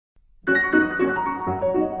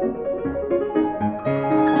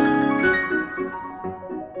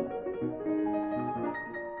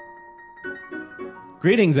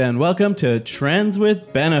Greetings and welcome to Trends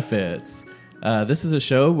with Benefits. This is a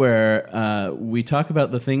show where we talk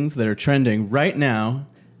about the things that are trending right now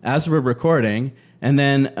as we're recording, and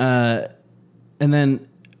then I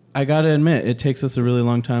gotta admit, it takes us a really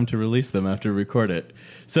long time to release them after we record it.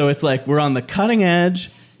 So it's like we're on the cutting edge,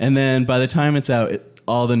 and then by the time it's out,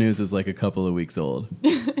 all the news is like a couple of weeks old.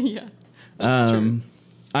 Yeah, that's true.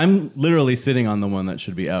 I'm literally sitting on the one that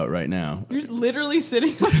should be out right now. You're literally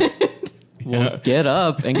sitting on it. Well, get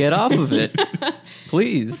up and get off of it,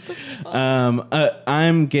 please.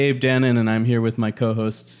 I'm Gabe Dannon, and I'm here with my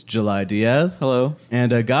co-hosts July Diaz. Hello.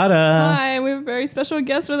 And Agata. Hi, we have a very special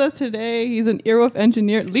guest with us today. He's an Earwolf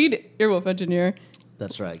engineer, lead Earwolf engineer.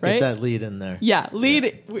 That's right. Right? Get that lead in there. Yeah,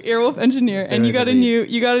 lead Earwolf engineer, and you got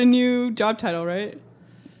a new job title, right?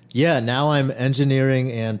 Yeah, now I'm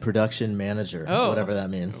engineering and production manager, whatever that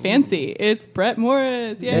means. Fancy. It's Brett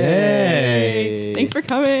Morris. Yay! Yay. Thanks for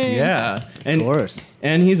coming. Yeah, and, Of course.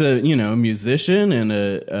 And he's a musician and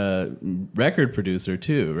a record producer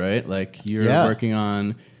too, right? Like you're working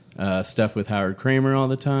on stuff with Howard Kramer all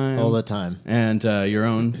the time. All the time. And your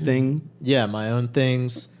own thing. Yeah, my own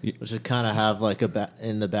things, which I kind of have like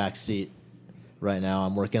in the back seat right now.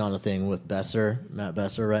 I'm working on a thing with Matt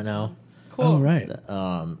Besser right now. Cool. Oh, right.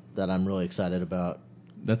 That I'm really excited about.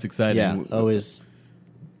 That's exciting. Yeah, always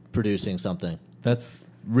producing something. That's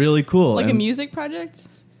really cool. Like a music project?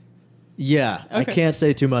 Yeah, Okay. I can't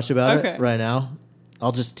say too much about Okay. it right now.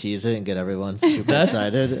 I'll just tease it and get everyone super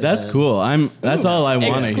excited. That's cool. That's all I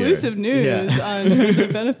want to hear. Exclusive news on Trends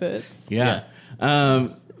with Benefits. Yeah.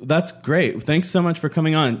 That's great. Thanks so much for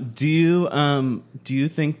coming on. Do you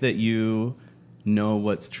think that you know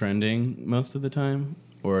what's trending most of the time?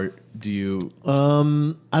 Or do you...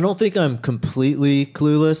 I don't think I'm completely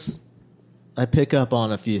clueless. I pick up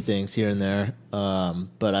on a few things here and there,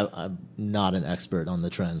 but I'm not an expert on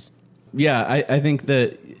the trends. Yeah, I think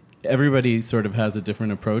that everybody sort of has a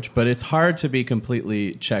different approach, but it's hard to be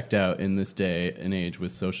completely checked out in this day and age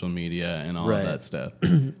with social media and all of that stuff.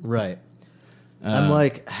 Right. I'm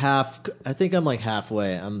like I think I'm like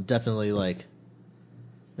halfway. I'm definitely like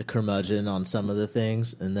a curmudgeon on some of the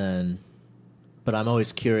things, but I'm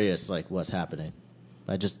always curious, like, what's happening.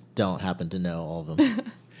 I just don't happen to know all of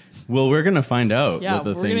them. Well, we're going to find out Yeah, what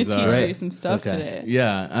the we're going things to are. teach you some stuff today.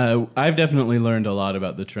 Yeah, I've definitely learned a lot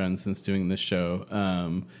about the trends since doing this show.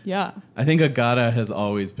 Yeah. I think Agata has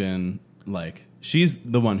always been, like, she's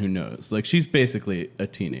the one who knows. Like, she's basically a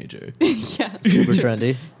teenager. Yeah. Super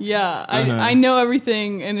trendy. Yeah, I know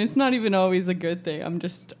everything, and it's not even always a good thing. I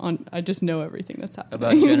just know everything that's happening.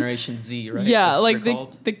 About Generation Z, right? Yeah, That's like what they're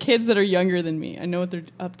called? the kids that are younger than me. I know what they're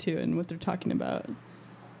up to and what they're talking about.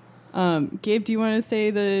 Gabe, do you want to say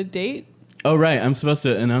the date? Oh, right. I'm supposed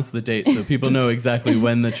to announce the date so people know exactly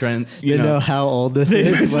when the trend... You know how old this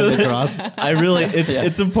is when it drops?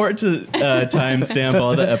 It's important to timestamp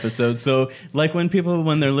all the episodes. So, like, when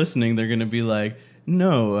they're listening, they're going to be like,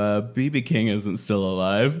 no, BB King isn't still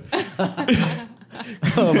alive.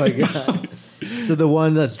 Oh, my God. So the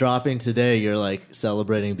one that's dropping today, you're, like,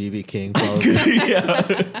 celebrating BB King, probably.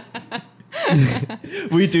 Yeah.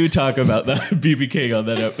 We do talk about that BB King on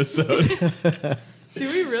that episode. Do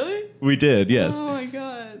we really? We did, yes. Oh my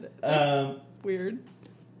god, that's weird.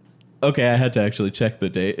 Okay, I had to actually check the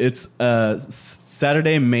date. It's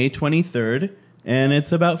Saturday, May 23rd, and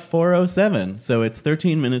it's about 4:07. So it's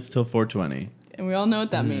 13 minutes till 4:20. And we all know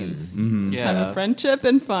what that means. Mm-hmm. It's a time of friendship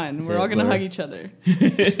and fun. We're all going to hug each other.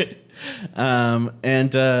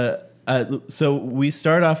 So we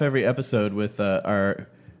start off every episode with our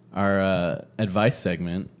advice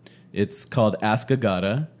segment. It's called Ask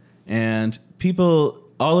Agata, and people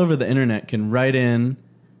all over the internet can write in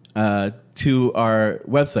to our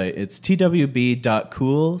website. It's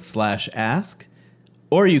twb.cool/ask,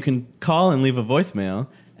 or you can call and leave a voicemail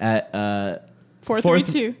at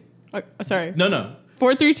 432. Sorry. No.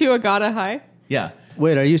 432 Agata Hi. Yeah.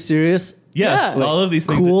 Wait, are you serious? Yes, Yeah. all of these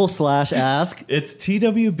things. Cool/ask? It's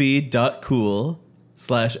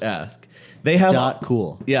twb.cool/ask. They have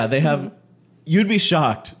 .cool. Yeah, they have. You'd be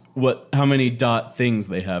shocked how many dot things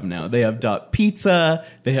they have now. They have dot pizza.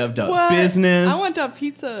 They have dot What? business. I want dot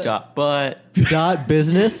pizza. Dot butt.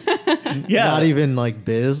 .business? Yeah, Not even like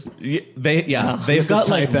biz? they've got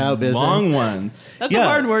like type out business. long ones. That's a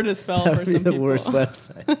hard word to spell That for would be some the people. worst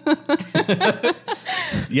website.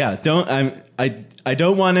 Yeah, I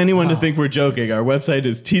don't want anyone to think we're joking. Our website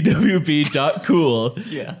is twb.cool.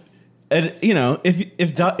 Yeah. And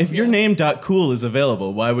if your name .cool is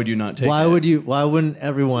available, why would you not take it? Why wouldn't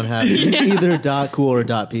everyone have either .cool or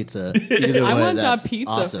 .pizza? Either I way, want that's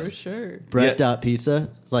 .pizza awesome. for sure. Brett.pizza?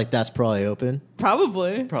 Like, that's probably open.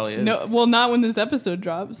 Probably. Probably is. No, well, not when this episode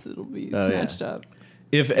drops. It'll be snatched up.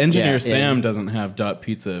 If Engineer Yeah, Sam yeah. doesn't have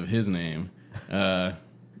 .pizza of his name,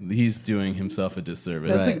 he's doing himself a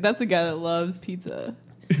disservice. Right. That's a guy that loves pizza.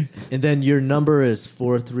 And then your number is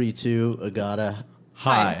 432 Agata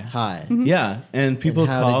Hi. High. Yeah, and people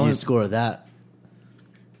and how call did you and- score that?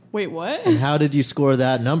 Wait, what? And how did you score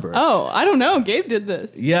that number? Oh, I don't know. Gabe did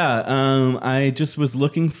this. Yeah, I just was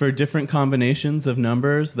looking for different combinations of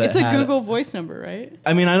numbers that It's a had- Google Voice number, right?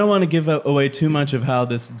 I mean, I don't want to give away too much of how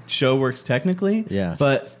this show works technically. Yeah.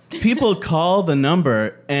 But people call the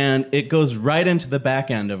number and it goes right into the back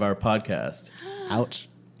end of our podcast. Ouch.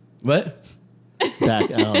 What? Back.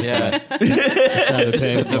 Oh, Yeah. sorry. That sounded The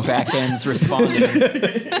painful. back end's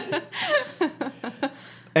responding.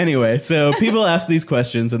 Anyway, so people ask these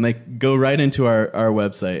questions and they go right into our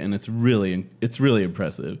website, and it's really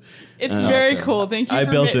impressive. It's very Awesome. cool. Thank you. I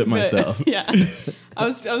for built it but- myself. Yeah. I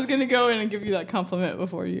was gonna go in and give you that compliment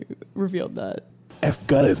before you revealed that.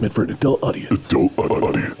 Asgata is meant for an adult audience. Adult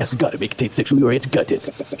audience. Asgata may contain sexually oriented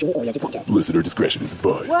content. Listener discretion is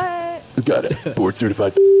advised. What? Asgata, board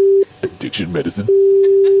certified addiction medicine.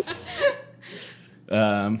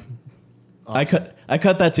 I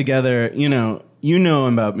cut that together. You know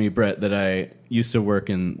about me, Brett, that I used to work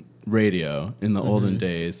in radio in the olden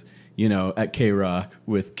days. At K Rock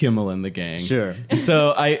with Kimmel and the gang. Sure. And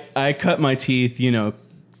so I cut my teeth,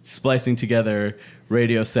 splicing together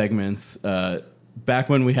radio segments. Back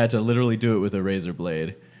when we had to literally do it with a razor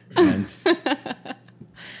blade. And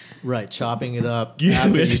Right, chopping it up we after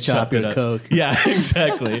had you to chop it your up. Coke. Yeah,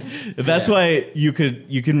 exactly. That's why you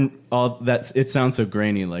can all that's it sounds so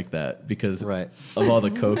grainy like that because Right. of all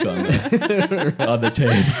the Coke on the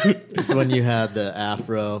tape. It's when you had the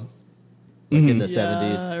afro like in the Yeah,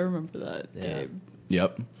 70s. I remember that. Yeah. Gabe.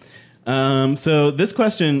 Yep. So this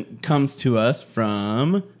question comes to us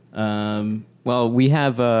from Well, we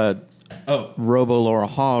have oh Robo Laura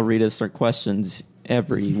Hall read us our questions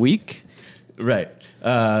every week. right.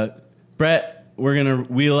 Brett, we're gonna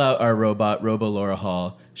wheel out our robot, Robo Laura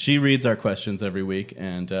Hall. She reads our questions every week,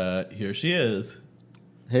 and here she is.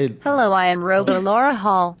 Hey, Hello, I am Robo Laura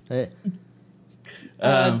Hall. hey.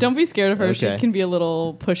 Don't be scared of her. okay. She can be a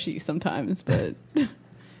little pushy sometimes, but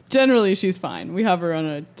generally she's fine. We have her on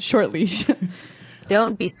a short leash.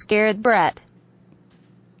 Don't be scared, Brett.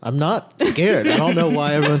 I'm not scared. I don't know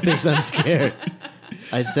why everyone thinks I'm scared.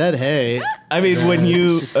 I said, hey. I mean, when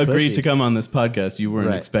you she's agreed pushy. to come on this podcast, you weren't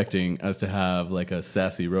Right. expecting us to have like a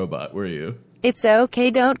sassy robot, were you? It's okay,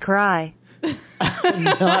 don't cry. I'm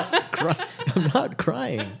not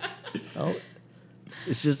crying. Oh,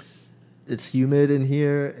 it's just, it's humid in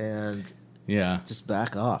here and Yeah. just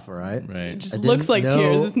back off, all right? Right. It just I looks like didn't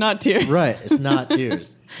know- tears. It's not tears. Right, it's not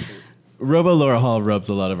tears. Robo Laura Hall rubs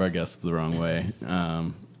a lot of our guests the wrong way.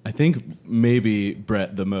 I think maybe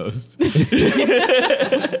Brett the most.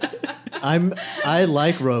 I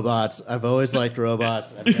like robots. I've always liked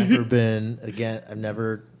robots. I've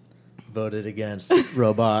never voted against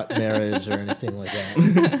robot marriage or anything like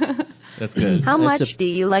that. That's good. How I much sup- do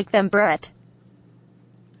you like them, Brett?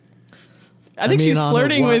 I think she's on a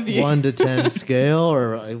flirting with you. 1 to 10 scale,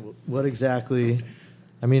 or what exactly?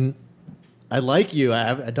 I mean, I like you.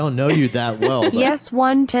 I don't know you that well. But Yes,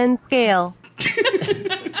 1-10 scale.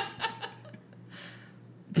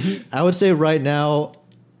 I would say right now,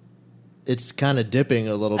 it's kind of dipping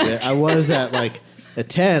a little bit. I was at like a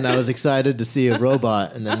 10. I was excited to see a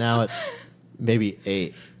robot, and then now it's maybe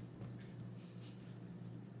 8.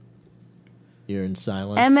 You're in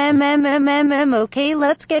silence. Okay,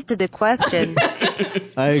 let's get to the question.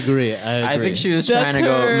 I agree. I think she was That's trying to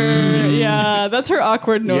go. her. Yeah, that's her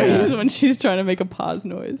awkward noise Yeah. when she's trying to make a pause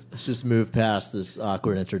noise. Let's just move past this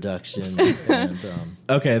awkward introduction. And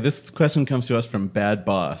Okay, this question comes to us from Bad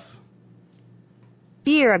Boss.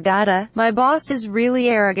 Dear Agata, my boss is really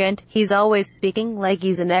arrogant. He's always speaking like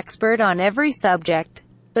he's an expert on every subject.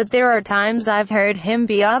 But there are times I've heard him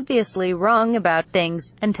be obviously wrong about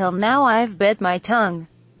things. Until now I've bit my tongue.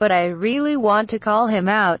 But I really want to call him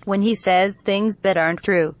out when he says things that aren't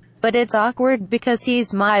true. But it's awkward because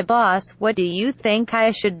he's my boss. What do you think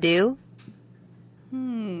I should do?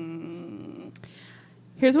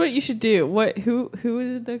 Here's what you should do. Who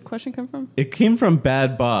did the question come from? It came from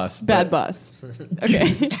Bad Boss. Bad but- boss.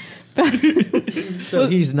 Okay. so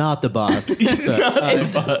he's not the boss.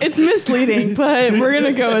 So, It's misleading, but we're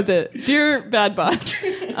gonna go with it. Dear bad boss,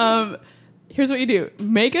 here's what you do: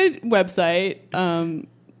 make a website,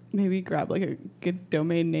 maybe grab like a good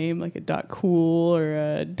domain name, like a .cool or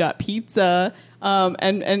a .pizza,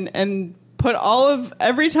 and put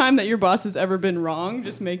every time that your boss has ever been wrong,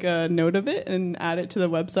 just make a note of it and add it to the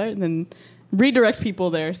website, and then redirect people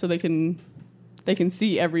there so they can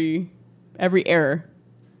see every error.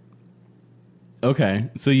 Okay,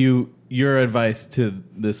 so your advice to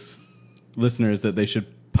this listener is that they should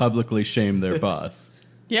publicly shame their boss.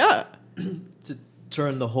 Yeah. To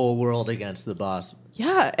turn the whole world against the boss.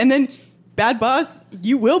 Yeah, and then bad boss,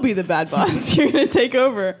 you will be the bad boss. You're going to take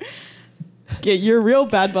over. Get your real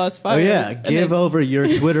bad boss Oh fired. yeah, give over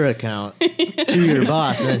your Twitter account to your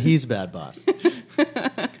boss, and then he's bad boss.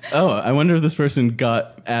 Oh, I wonder if this person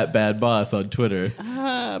got at bad boss on Twitter.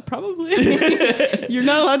 Probably. You're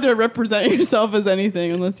not allowed to represent yourself as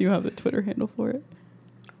anything unless you have a Twitter handle for it.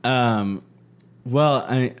 Well,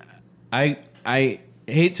 I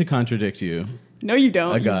hate to contradict you, No, you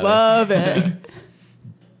don't. I You got it. love it.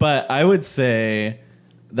 but I would say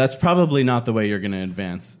that's probably not the way you're going to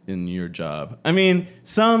advance in your job. I mean,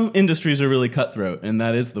 some industries are really cutthroat, and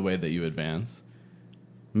that is the way that you advance.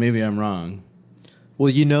 Maybe I'm wrong. Well,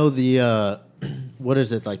 you know the what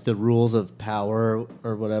is it, like the rules of power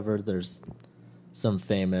or whatever? There's some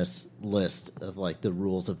famous list of like the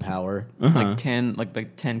rules of power. Like 10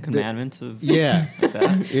 commandments of Yeah,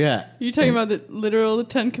 that. yeah. Are you talking about the literal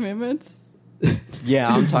 10 Commandments?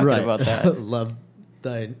 Yeah, I'm talking Right. about that. Love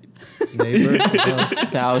thy neighbor.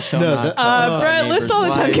 Thou shalt No, not. that- covet Brett, thy list all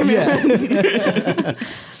the 10 neighbor's wife. Commandments.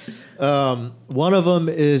 One of them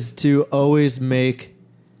is to always make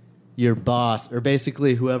your boss, or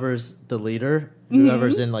basically whoever's the leader,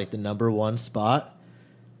 whoever's in like the number one spot,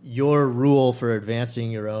 your rule for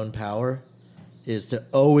advancing your own power is to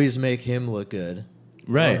always make him look good,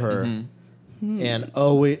 Right. or her, and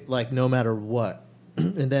always, like, no matter what.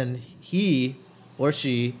 And then he or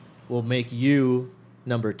she will make you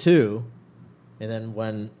number two, and then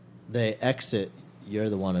when they exit, you're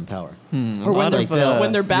the one in power. Or when, Like their, the-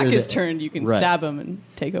 when their back you're is the- turned, you can Right. stab them and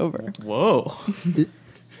take over. Whoa.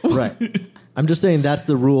 Right. I'm just saying that's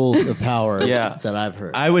the rules of power Yeah. that I've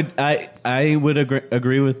heard. I would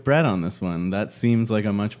agree with Brett on this one. That seems like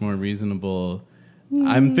a much more reasonable.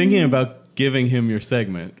 I'm thinking about giving him your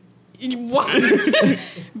segment. What?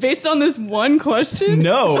 Based on this one question?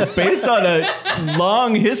 No, based on a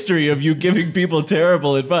long history of you giving people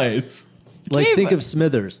terrible advice. Like, Gabe- think of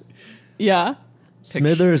Smithers. Yeah.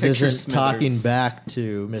 Smithers picture isn't Smithers. talking back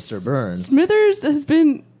to Mr. Burns. Smithers has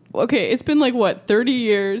been okay. It's been like what, 30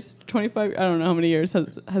 years, 25. I don't know how many years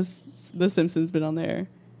has The Simpsons been on there.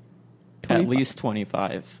 At 25. least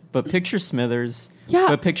 25. But picture Smithers. Yeah.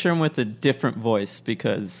 But picture him with a different voice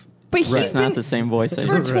because But he's it's not been- the same voice For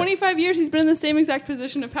anymore. 25 years, he's been in the same exact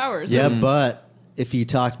position of power. So Yeah, but if he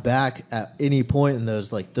talked back at any point in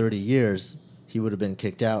those like 30 years, he would have been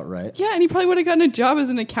kicked out, right? yeah, and he probably would have gotten a job as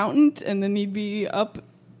an accountant, and then he'd be up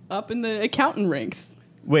in the accountant ranks.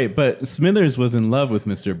 Wait, but Smithers was in love with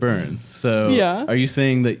Mr. Burns. So Yeah. are you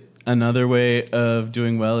saying that another way of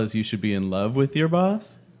doing well is you should be in love with your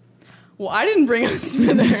boss? Well, I didn't bring up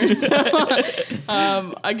Smithers, so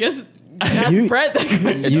I guess ask You- Brett. You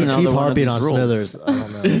another keep one of harping these on rules. Smithers. I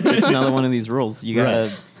don't know. It's another one of these rules. You gotta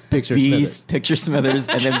Right. Picture be Smithers. picture Smithers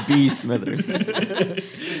and then be Smithers.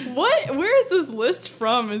 What? Where is this list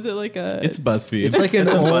from? Is it like a? It's BuzzFeed. It's like an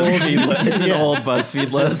old, It's an Yeah. old BuzzFeed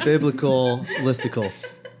it's a list. biblical listicle.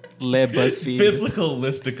 Le BuzzFeed. Biblical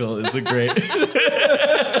listicle is a great.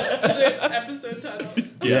 episode title.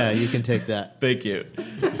 Yeah, you can take that. Thank you.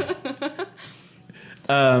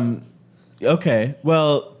 Okay.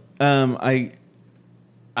 Well, I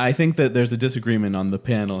think that there's a disagreement on the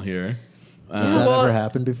panel here. Has that well- ever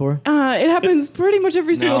happened before? It happens pretty much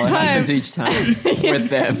every single No, it time. happens each time with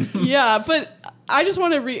them. Yeah, but I just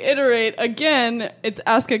want to reiterate again, it's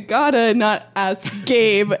Ask Agata, not Ask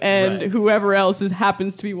Gabe and Right. whoever else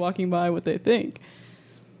happens to be walking by what they think.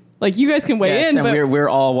 Like, you guys can weigh Yes, in, and but we're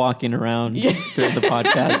all walking around Yeah. during the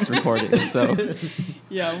podcast recording, so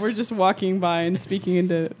yeah, we're just walking by and speaking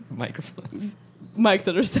into microphones. mics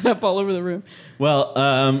that are set up all over the room.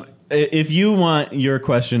 Well, if you want your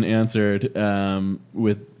question answered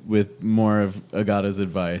with more of Agata's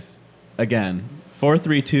advice, again,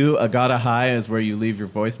 432 Agata High is where you leave your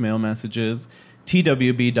voicemail messages.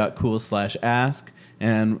 twb.cool/ask,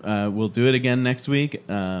 and we'll do it again next week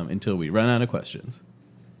until we run out of questions.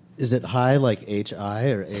 Is it high like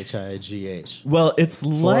H-I or H-I-G-H? Well, it's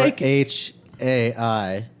like Or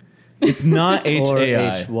H-A-I it's not or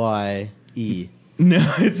H-A-I. H-Y-E.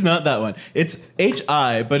 No, it's not that one. It's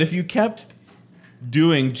H-I, but if you kept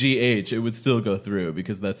doing G-H, it would still go through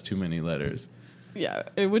because that's too many letters. Yeah,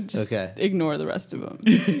 it would just Okay. ignore the rest of them.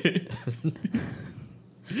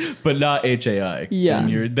 but not HAI. Yeah.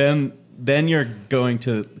 Then you're going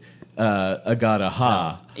to Agata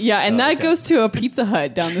Ha. Yeah, and that goes to a Pizza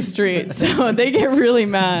Hut down the street, so they get really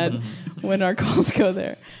mad when our calls go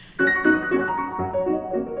there.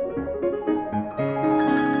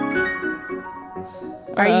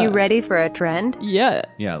 Are you ready for a trend? Yeah.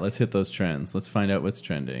 Yeah, let's hit those trends. Let's find out what's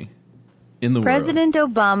trending in the President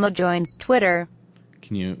Obama joins Twitter. world.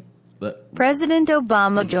 Can you? President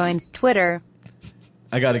Obama joins Twitter.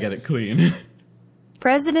 I gotta get it clean.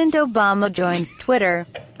 President Obama joins Twitter.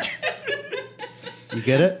 You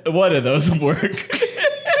get it? One of those work.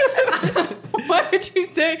 Why would you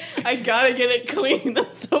say, I gotta get it clean?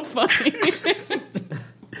 That's so funny.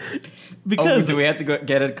 Because do we have to go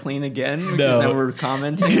get it clean again? Because No. then we're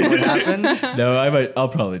commenting what happened. no, I'll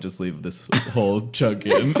probably just leave this whole chunk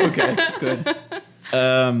in. Okay,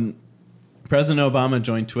 good. President Obama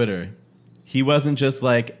joined Twitter. He wasn't just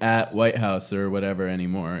like at White House or whatever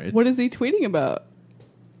anymore. What is he tweeting about?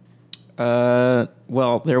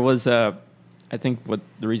 Well, there was I think what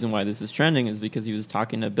the reason why this is trending is because he was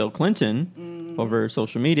talking to Bill Clinton over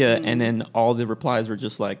social media, and then all the replies were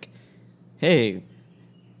just like, "Hey,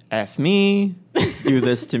 F me, do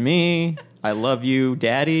this to me, I love you,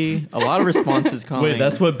 Daddy." A lot of responses calling. Wait,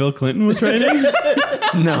 that's what Bill Clinton was writing?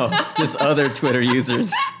 No, just other Twitter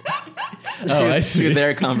users Oh, I see. to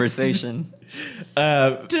their conversation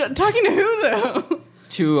Talking to who, though?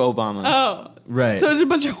 to Obama. Oh. Right. So it's a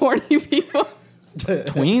bunch of horny people.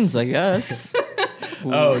 Tweens, I guess.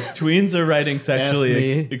 Oh, tweens are writing sexually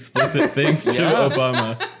F me. explicit things to Yeah.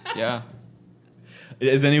 Obama. Yeah.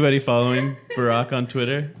 Is anybody following Barack on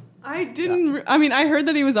Twitter? I didn't. I mean, I heard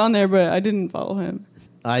that he was on there, but I didn't follow him.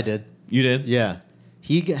 I did. You did? Yeah.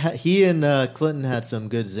 He and Clinton had some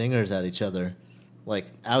good zingers at each other, like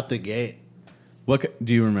out the gate.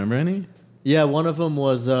 Do you remember any? Yeah, one of them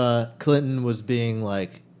was Clinton was being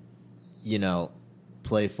like,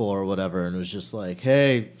 playful or whatever, and was just like,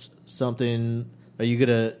 "Hey, something. Are you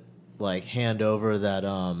gonna like hand over that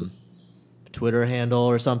Twitter handle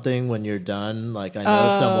or something when you're done? Like, I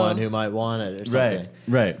know someone who might want it or something."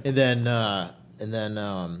 Right. And then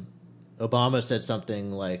Obama said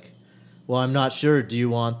something like, "Well, I'm not sure. Do you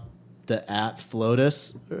want the at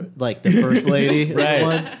FLOTUS, like the first lady Right.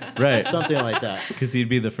 one? Right. Something like that." Because he'd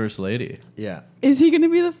be the first lady. Yeah. Is he going to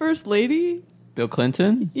be the first lady? Bill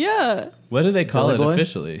Clinton? Yeah. What do they call Gully it boy?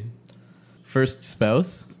 officially? First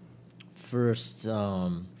spouse? First,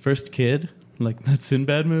 First kid? Like that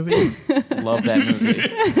Sinbad movie? Love that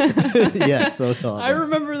movie. yes, they'll call it. I that.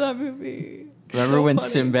 remember that movie. Remember So when funny.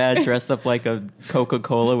 Sinbad dressed up like a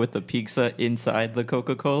Coca-Cola with the pizza inside the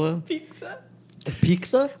Coca-Cola? Pizza?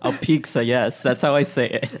 Pizza? A pizza, yes. That's how I say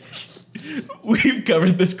it. We've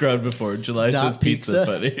covered this ground before. July Dot says pizza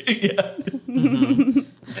pizza? funny.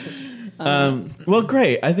 Yeah. Well,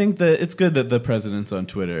 great. I think that it's good that the president's on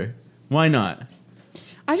Twitter. Why not?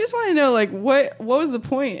 I just want to know, like, what was the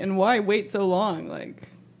point and why wait so long? Like,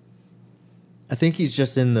 I think he's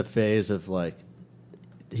just in the phase of like,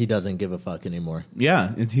 he doesn't give a fuck anymore.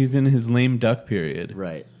 Yeah, he's in his lame duck period.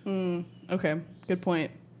 Right. okay, good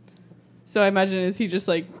point. So I imagine, is he just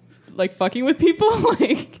like fucking with people,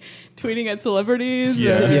 like tweeting at celebrities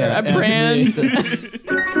Yeah. or Yeah, at brands? Anthony.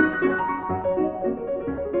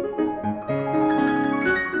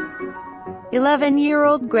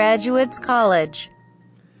 11-year-old graduates college.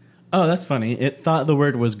 Oh, that's funny. It thought the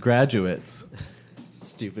word was graduates.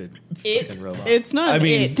 Stupid. It. fucking robot. It's not. I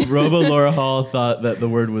mean, it. Robo Laura Hall thought that the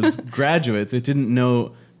word was graduates. It didn't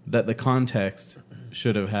know that the context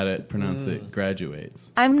should have had it pronounce it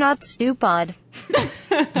graduates. I'm not stupid.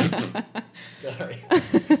 Sorry.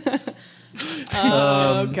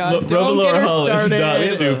 Oh God! Robo Don't get Laura her Hall is started. not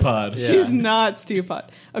stupid. Yeah. She's not stupid.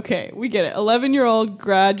 Okay, we get it. 11-year-old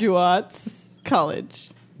graduates college.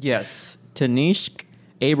 Yes. Tanishq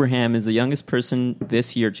Abraham is the youngest person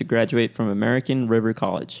this year to graduate from American River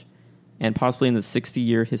College, and possibly in the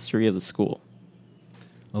 60-year history of the school.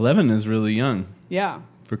 11 is really young Yeah.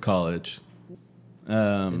 for college.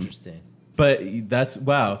 Interesting. But that's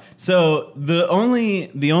wow. So the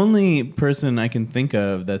only person I can think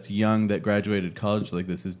of that's young that graduated college like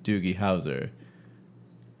this is Doogie Howser,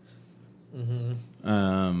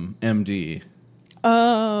 MD.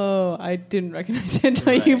 Oh, I didn't recognize it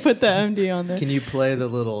until you Right. put the MD on there. Can you play the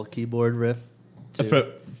little keyboard riff? From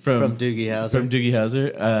From Doogie Howser? From Doogie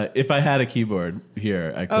Howser. If I had a keyboard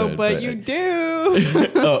here, I could. Oh, but you do.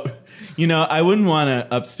 Oh, I wouldn't want to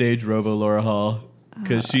upstage Robo Laura Hall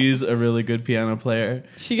because she's a really good piano player.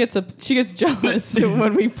 She gets jealous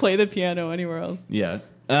when we play the piano anywhere else. Yeah.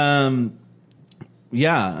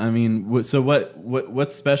 Yeah. I mean, so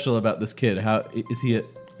what's special about this kid? How is he?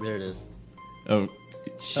 There it is. Oh,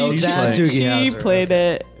 Oh, She's that playing. Doogie She Howser. played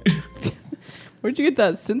it. Where'd you get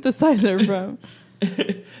that synthesizer from?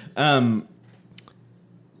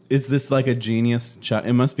 Is this like a genius child?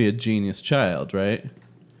 It must be a genius child, right?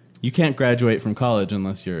 You can't graduate from college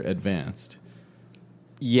unless you're advanced.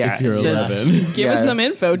 Yeah, If you're it says- 11. Give us some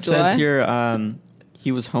info, It says July. here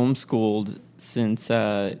he was homeschooled since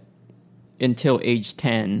until age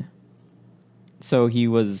 10. So he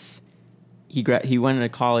went to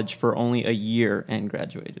college for only a year and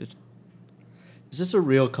graduated. Is this a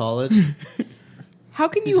real college? How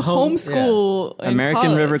can He's you home- homeschool in American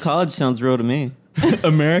college? River College sounds real to me.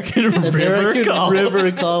 American River American College.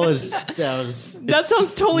 River College sounds That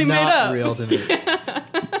sounds totally made not up. real to me.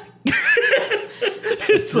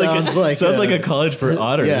 It's Sounds like sounds a- like a college for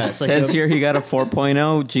otters. Yeah, it's like Says a- here he got a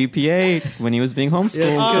 4.0 GPA when he was being homeschooled.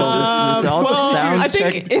 Yes, so this all well, sounds I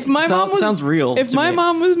think check- if my mom was sounds real. if to my me.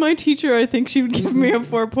 mom was my teacher, I think she would give me a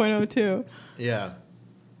 4.0 too. Yeah.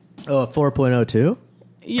 Oh, a 4.02?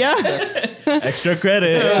 Yeah, Extra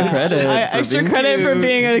credit. credit. extra being credit for cute.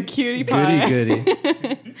 being a cutie pie. Goody,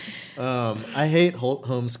 goody. I hate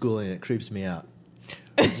homeschooling. It creeps me out.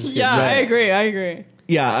 Yeah, I agree.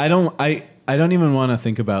 Yeah, I don't even want to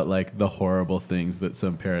think about like the horrible things that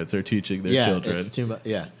some parents are teaching their Yeah, children. it's too much.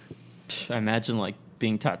 Yeah. I imagine like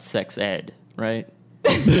being taught sex ed, right?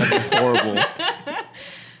 That'd be horrible.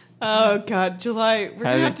 Oh God, July, we're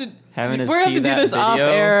gonna have to. having to We're gonna have see to do that this off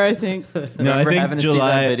video. air. I think No, I Remember think having to see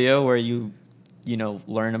July. that video where you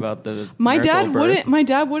learn about the my miracle dad of birth? wouldn't. My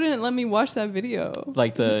dad wouldn't let me watch that video.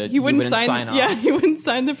 Like he you wouldn't sign. off. Yeah, he wouldn't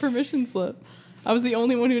sign the permission slip. I was the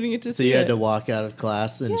only one who didn't get to So see you had it. to walk out of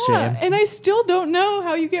class in Yeah, shame. and I still don't know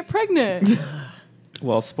how you get pregnant.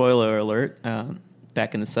 Well, spoiler alert.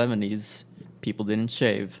 Back in the 70s, people didn't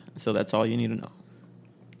shave, so that's all you need to know.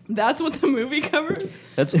 That's what the movie covers.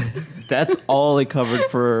 That's all they covered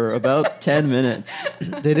for about 10 minutes.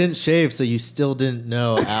 They didn't shave, so you still didn't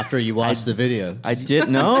know after you watched the video. I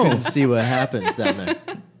didn't know. Couldn't see what happens down there.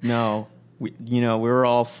 No, we were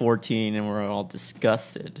all 14 and we're all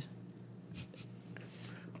disgusted.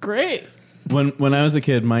 Great. When I was a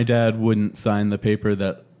kid, my dad wouldn't sign the paper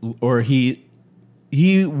that, or he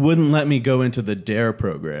wouldn't let me go into the DARE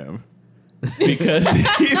program because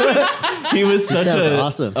he was such sounds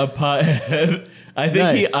awesome. a pothead. I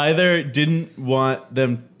think he Nice. either didn't want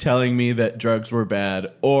them telling me that drugs were bad,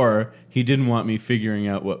 or he didn't want me figuring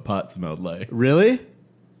out what pot smelled like. Really?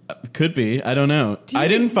 Could be. I don't know. Do you I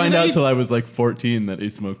didn't think- find do out they- till I was like 14 that he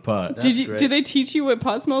smoked pot. That's Did great. they teach you what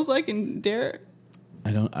pot smells like in Dare?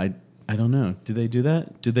 I don't know. Do they do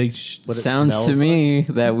that? Do they? What it Sounds to smells me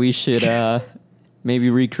that we should maybe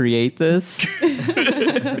recreate this.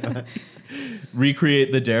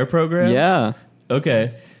 recreate the DARE program? Yeah.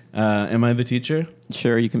 Okay. Am I the teacher?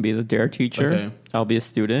 Sure, you can be the DARE teacher. Okay. I'll be a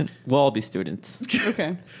student. We'll all be students.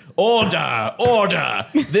 Okay. Order! Order!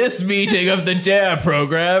 This meeting of the DARE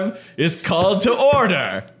program is called to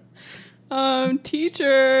order.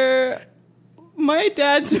 Teacher, my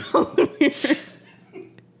dad smells weird.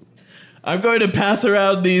 I'm going to pass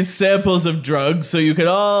around these samples of drugs so you can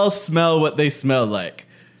all smell what they smell like.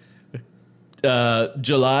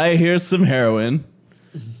 July, here's some heroin.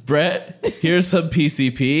 Brett, here's some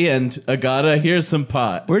PCP. And Agata, here's some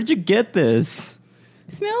pot. Where'd you get this?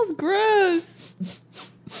 It smells gross.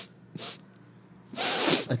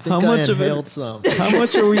 I think How much of it- inhaled some. How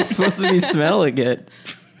much are we supposed to be smelling it?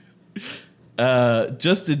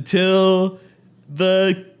 Just until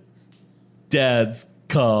the dad's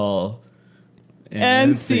call.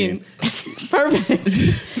 And scene. Perfect.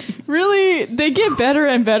 Really, they get better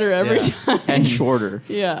and better every Yeah. time. And shorter.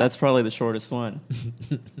 Yeah. That's probably the shortest one.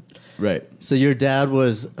 Right. So your dad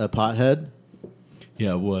was a pothead,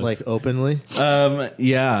 Yeah, it was. like openly?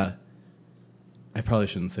 Yeah. I probably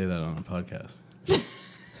shouldn't say that on a podcast.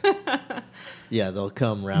 Yeah, they'll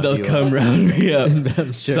come round They'll you come up. round me up.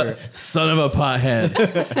 I'm sure. Son of a pothead.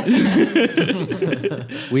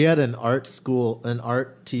 We had an art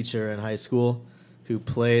teacher in high school who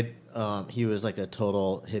played. He was like a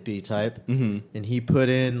total hippie type, and he put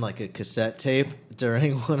in like a cassette tape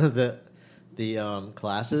during one of the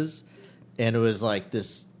classes, and it was like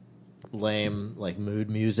this lame like mood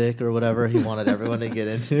music or whatever he wanted everyone to get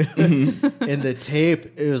into. In the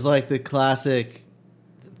tape, it was like the classic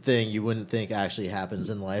thing you wouldn't think actually happens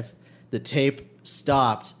in life. The tape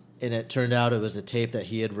stopped, and it turned out it was a tape that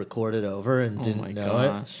he had recorded over and Oh didn't my know it.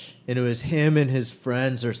 gosh. And it was him and his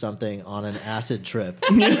friends or something on an acid trip.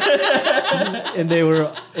 And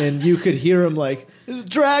you could hear him like, there's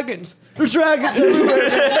dragons everywhere.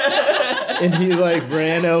 And he like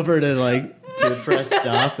ran over to like to press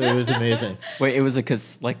stop. It was amazing. Wait, it was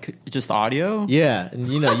just audio? Yeah, and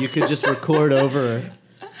you could just record over.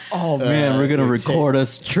 Oh man, we're gonna record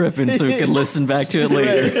us tripping so we can listen back to it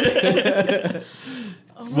later.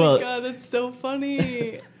 Oh my Well- god, that's so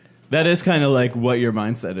funny. That is kind of like what your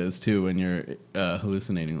mindset is too when you're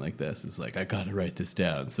hallucinating like this. It's like I gotta write this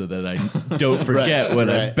down so that I don't forget when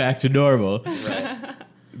I'm right. back to normal.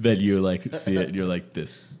 Then you like see it and you're like,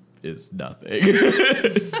 this is nothing.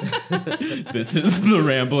 This is the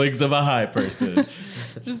ramblings of a high person.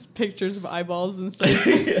 Just pictures of eyeballs and stuff.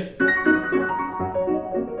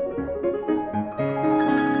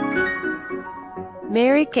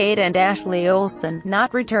 Mary-Kate and Ashley Olsen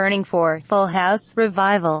not returning for Full House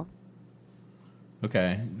revival.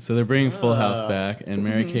 Okay, so they're bringing Full House back, and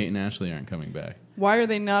Mary-Kate and Ashley aren't coming back. Why are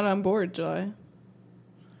they not on board, July?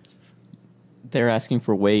 They're asking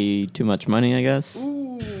for way too much money, I guess.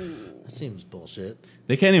 That seems bullshit.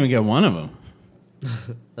 They can't even get one of them.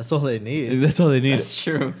 That's all they need. That's all they need. That's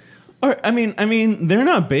true. Or I mean, they're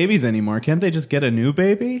not babies anymore. Can't they just get a new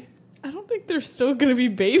baby? I don't think they're still gonna be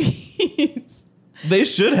babies. They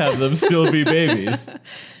should have them still be babies.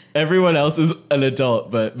 Everyone else is an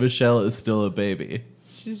adult, but Michelle is still a baby.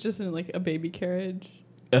 She's just in like a baby carriage,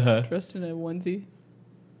 Uh-huh. dressed in a onesie.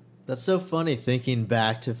 That's so funny thinking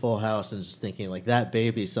back to Full House and just thinking like that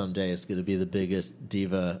baby someday is going to be the biggest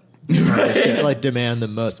diva on the show, like demand the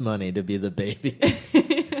most money to be the baby.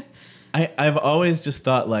 I've always just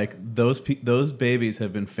thought like those babies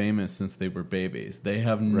have been famous since they were babies. They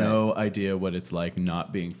have no idea what it's like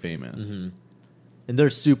not being famous. Mm-hmm. And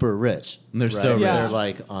they're super rich. They're so rich. They're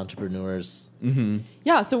like entrepreneurs.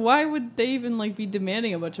 Yeah, so why would they even like be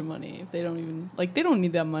demanding a bunch of money if they don't even like they don't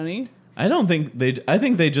need that money? I don't think they. I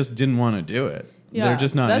think they just didn't want to do it. Yeah, They're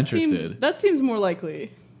just not that interested. That seems more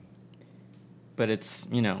likely. But it's,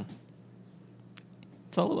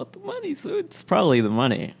 it's all about the money, so it's probably the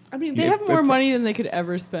money. I mean, they Yeah, have more but- money than they could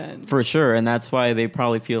ever spend. For sure, and that's why they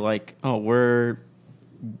probably feel like,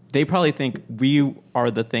 they probably think we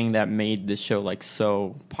are the thing that made this show like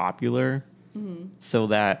so popular, so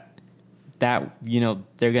that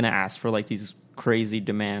they're gonna ask for like these crazy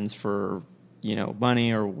demands for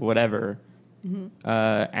money or whatever,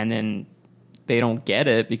 and then they don't get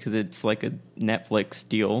it because it's like a Netflix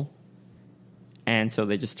deal, and so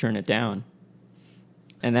they just turn it down,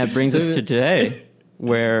 and that brings us to today.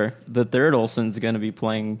 Where the third Olsen's going to be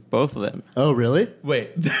playing both of them. Oh, really? Wait,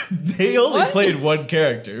 they only played one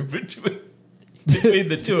character between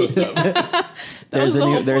the two of them. There's was the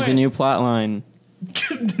whole a point. new plot line.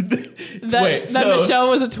 That Michelle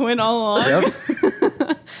was a twin all along.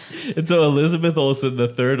 And so Elizabeth Olsen, the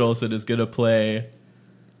third Olsen, is going to play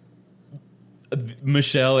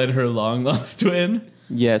Michelle and her long lost twin.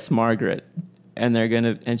 Yes, Margaret, and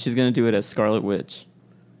she's gonna do it as Scarlet Witch,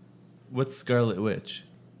 What's Scarlet Witch?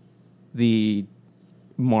 the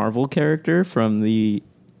Marvel character from the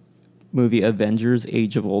movie Avengers: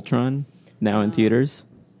 Age of Ultron, now in theaters.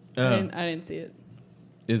 I didn't see it.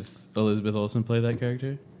 Is Elizabeth Olsen play that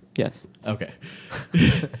character? Yes. Okay.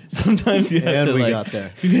 Sometimes you have And to we like. got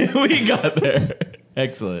there. We got there.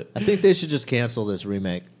 Excellent. I think they should just cancel this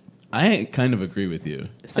remake. I kind of agree with you.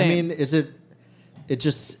 Same. I mean, is it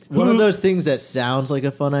just one of those things that sounds like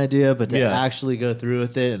a fun idea, but to Yeah. actually go through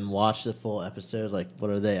with it and watch the full episode, like, what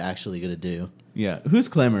are they actually going to do? Yeah. Who's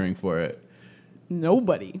clamoring for it?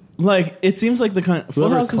 Nobody. Like, it seems like the kind. Full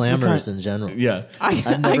Whoever House is the clamors kind- in general. Yeah.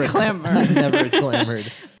 I clamor. I've never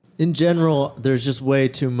clamored. In general, there's just way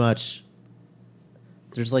too much.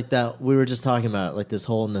 There's like that we were just talking about, like this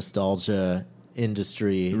whole nostalgia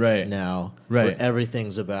industry Right. now, Right. where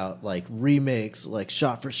everything's about like remakes, like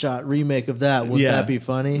shot for shot remake of that. Wouldn't Yeah. that be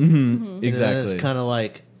funny? Mhm. And then Exactly. it's kind of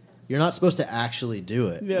like you're not supposed to actually do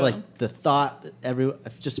it. Yeah. Like the thought, I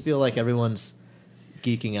just feel like everyone's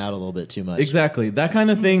geeking out a little bit too much. Exactly. That kind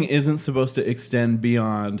of thing isn't supposed to extend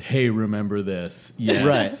beyond, hey, remember this. Yes.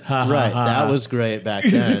 Right. Ha, ha, Right. ha. That was great back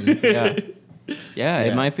then. Yeah. Yeah, Yeah.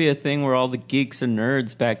 it might be a thing where all the geeks and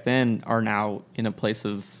nerds back then are now in a place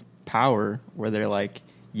of power where they're like,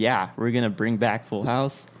 yeah, we're going to bring back Full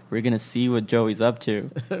House. We're going to see what Joey's up to.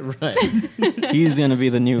 Right. He's going to be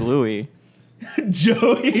the new Louis.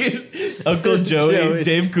 Joey. Uncle Joey. Joey.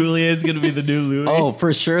 Dave Coulier is going to be the new Louis. Oh,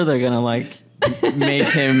 for sure they're going to like make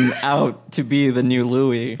him out to be the new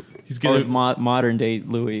Louis. He's gonna- or modern day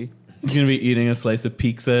Louis. He's going to be eating a slice of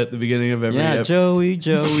pizza at the beginning of every Yeah, ep- Joey. With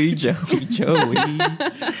the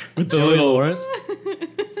with the Joey little Lawrence.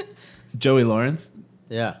 Joey Lawrence.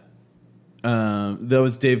 Yeah. That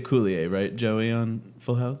was Dave Coulier, right? Joey on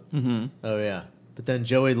Full House. Oh yeah. But then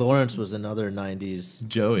Joey Lawrence was another '90s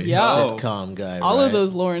Joey. Yeah. Oh. sitcom guy. All right? of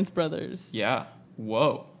those Lawrence brothers. Yeah.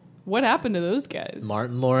 Whoa. What happened to those guys?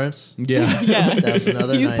 Martin Lawrence. Yeah. Yeah. That was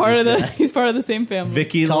another. He's 90s part of the guy. he's part of the same family.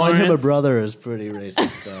 Vicky Calling Lawrence. him a brother is pretty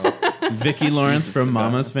racist, though. Vicky Lawrence from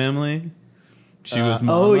Mama's Family. She was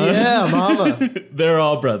Mama. Oh yeah, Mama. They're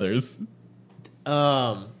all brothers.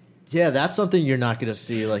 Yeah, that's something you're not going to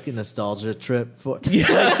see, like a nostalgia trip for. Like,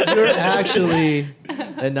 you're actually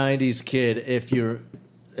a '90s kid if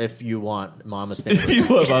you want Mama's Family. You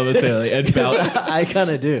love Mama's Family and 'Cause I kind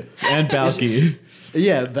of do. and Balky.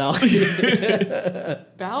 Yeah, Balky.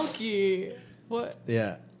 Balky. What?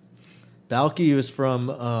 Yeah, Balky was from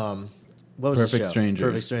what was the Perfect show? Strangers.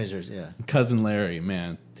 Perfect Strangers. Yeah, Cousin Larry,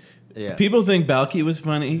 man. yeah. People think Balky was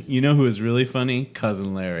funny. You know who was really funny?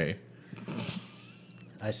 Cousin Larry.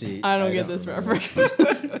 I see. I don't get this remember.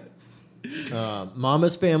 reference.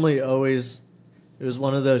 Mama's Family always. It was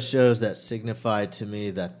one of those shows that signified to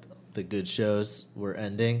me that the good shows were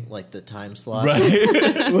ending, like the time slot. Right.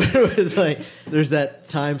 Where it was like there's that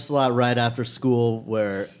time slot right after school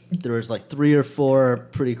where there was like 3 or 4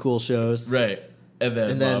 pretty cool shows, Right. And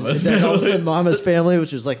then, and then, Mama's all of a Family. sudden Mama's Family,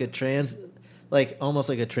 which was like almost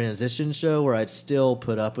like a transition show where I'd still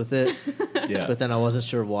put up with it, Yeah. but then I wasn't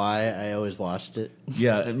sure why I always watched it.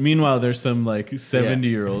 Yeah. And meanwhile, there's some like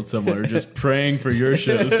 70-year-old somewhere just praying for your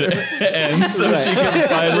shows to end so she can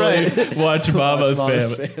finally watch Mama's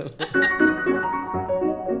Family.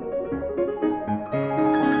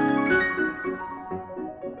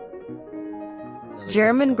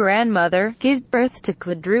 German grandmother gives birth to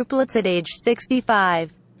quadruplets at age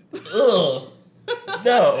 65. Ugh.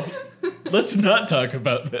 No. Let's not talk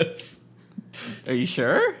about this. Are you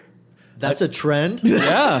sure? That's a trend.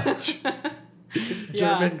 Yeah.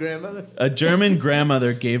 German grandmothers. A German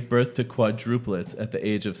grandmother gave birth to quadruplets at the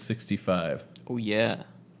age of 65. Oh yeah.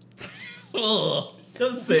 Ugh.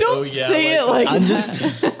 Don't say Don't oh yeah. say it like I'm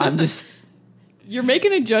that. I'm just. You're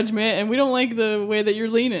making a judgment, and we don't like the way that you're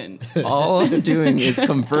leaning. All I'm doing is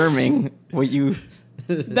confirming what you.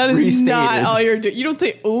 That is Restated. not all you're doing. You don't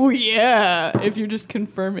say "oh yeah" if you're just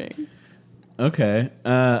confirming. Okay.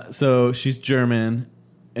 So she's German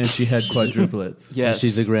and she had quadruplets. Yes.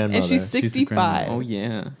 She's a grandmother. And she's a 65. grandmother. Oh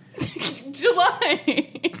yeah. July.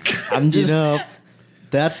 I'm just. You know,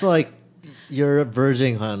 that's like you're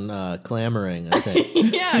verging on clamoring, I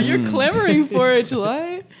think. Yeah, you're clamoring for it,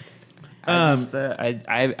 July.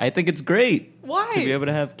 I think it's great Why? to be able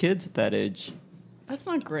to have kids at that age. That's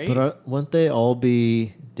not great. But wouldn't they all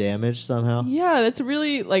be damaged somehow? Yeah, that's a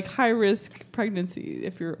really like high risk pregnancy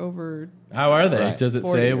if you're over. How are they? Right. Does it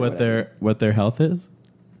 40 say or what their health is?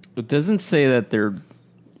 It doesn't say that they're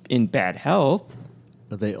in bad health.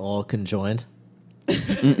 Are they all conjoined?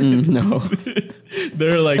 No.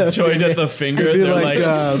 They're like joined at the finger. It'd be They're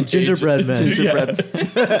like, gingerbread men.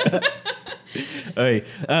 Gingerbread. Hey,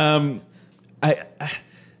 I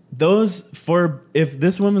those for if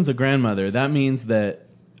this woman's a grandmother, that means that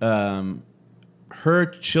her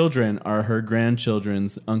children are her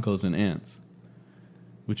grandchildren's uncles and aunts,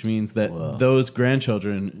 which means that Whoa. those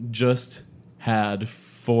grandchildren just had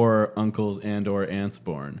 4 uncles and or aunts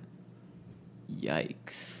born.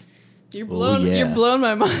 Yikes. You're blown. yeah. You're blowing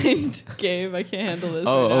my mind, Gabe. I can't handle this.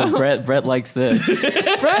 Oh, Brett likes this.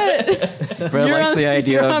 Brett. Brett You're likes on- the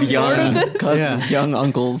idea you're of on board young with this? Yeah. young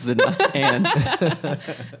uncles and aunts.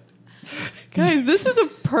 Guys, this is a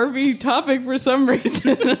pervy topic for some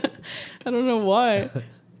reason. I don't know why.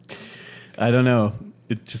 I don't know.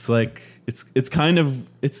 It just like it's kind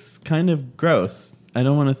of gross. I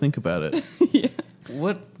don't want to think about it. Yeah.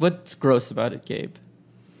 What's gross about it, Gabe?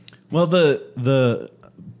 Well, the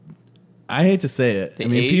I hate to say it. The I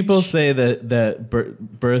mean, age? people say that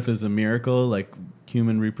birth is a miracle, like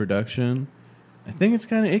human reproduction. I think it's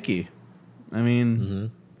kind of icky. I mean,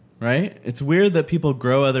 right? It's weird that people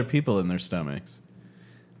grow other people in their stomachs.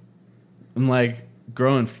 And like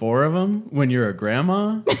growing 4 of them when you're a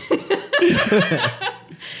grandma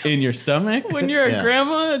in your stomach. When you're a Yeah.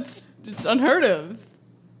 grandma, it's unheard of.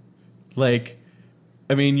 Like,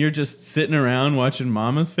 I mean, you're just sitting around watching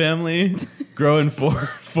Mama's Family, growing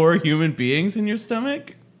four human beings in your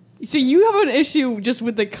stomach. So you have an issue just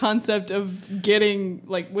with the concept of getting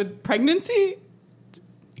like with pregnancy?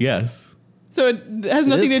 Yes. So it has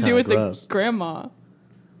nothing is to do kinda with gross. the grandma.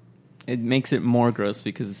 It makes it more gross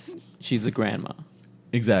because she's a grandma.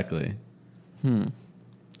 Exactly.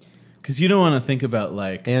 Because you don't want to think about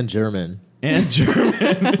like And German. and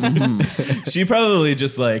German. She probably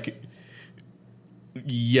just like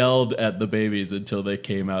yelled at the babies until they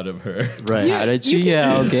came out of her. Right. How did she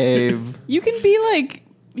yell, Gabe? You can be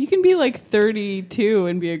like 32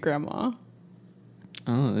 and be a grandma.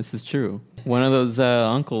 Oh, this is true. One of those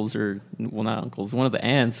uncles, or well, not uncles. One of the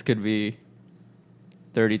aunts could be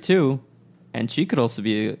 32, and she could also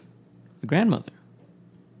be The grandmother.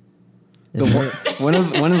 In her- One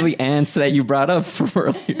of the ants that you brought up from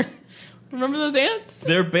earlier. Remember those ants?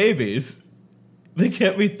 They're babies. They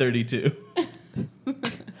can't be 32.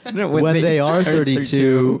 No, when they are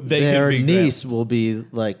 32, they their can be niece will be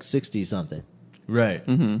like 60 something. Right.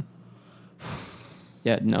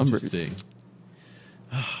 Yeah, numbers. Interesting.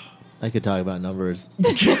 I could talk about numbers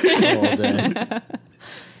all day.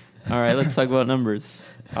 All right, let's talk about numbers.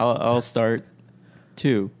 I'll start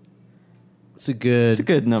 2. It's a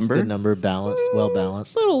good number. It's a good number, balanced, well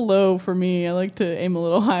balanced. It's a little low for me. I like to aim a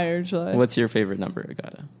little higher. July. What's your favorite number,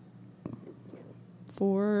 Agata?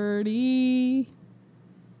 41?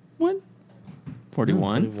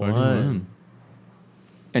 41. 41.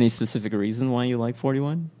 Any specific reason why you like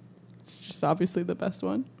 41? It's just obviously the best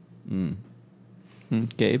one.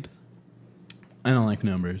 Gabe? I don't like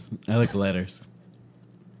numbers. I like letters.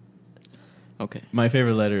 Okay. My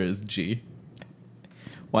favorite letter is G.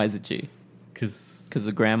 Why is it G? Because Because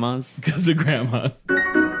of grandmas? of grandmas.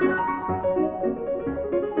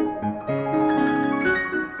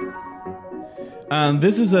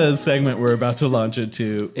 This is a segment we're about to launch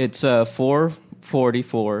into. It's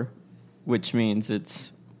 4:44, which means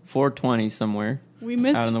it's 4:20 somewhere. We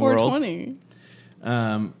missed Out in the world.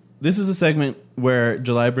 420. This is a segment where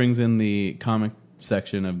July brings in the comic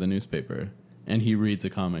section of the newspaper, and he reads a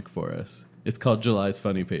comic for us. It's called July's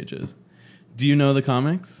Funny Pages. Do you know the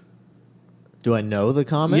comics? Do I know the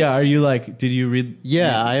comics? Yeah, are you like, did you read?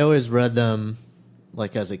 Yeah, I always read them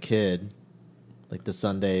like as a kid, like the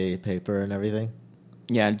Sunday paper and everything.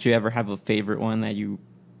 Yeah, did you ever have a favorite one that you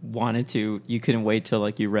wanted to? You couldn't wait till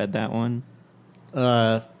like you read that one?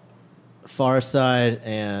 Far Side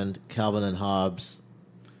and Calvin and Hobbes,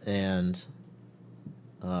 and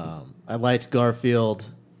I liked Garfield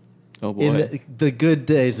Oh boy. in the good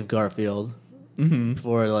days of Garfield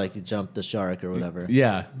before like he jumped the shark or whatever.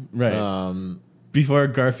 Yeah, right. Before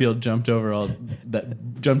Garfield jumped over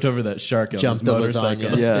that shark on Jumped his the motorcycle.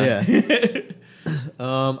 lasagna.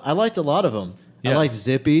 Yeah. I liked a lot of them. Yeah. I liked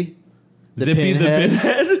Zippy, the Zippy Pinhead, the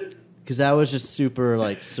Pinhead. because that was just super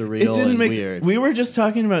like surreal and weird. We were just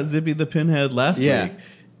talking about Zippy the Pinhead last Yeah. week.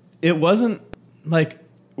 It wasn't like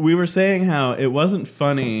we were saying how it wasn't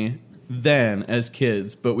funny then as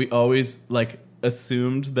kids, but we always like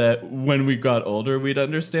assumed that when we got older we'd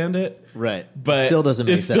understand it. Right. But it still doesn't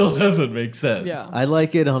make it sense. still doesn't make sense. Yeah. I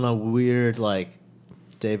like it on a weird like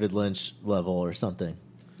David Lynch level or something.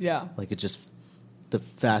 Yeah. Like it just the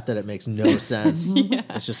fact that it makes no sense.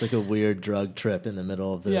 It's just like a weird drug trip in the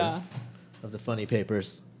middle of the Yeah. of the funny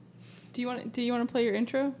papers. Do you want to play your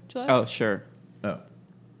intro, July? Oh, sure. Oh.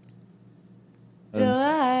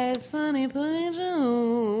 July's Funny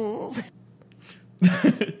Pages.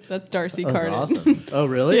 That's Darcy That was Carden. awesome. Oh,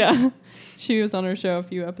 really? Yeah. She was on our show a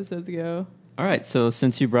few episodes ago. All right, so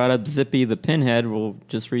since you brought up Zippy the Pinhead, we'll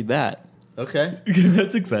just read that. Okay.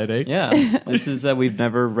 That's exciting. Yeah, this is we've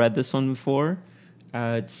never read this one before,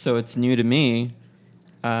 so it's new to me.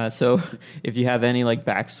 So if you have any like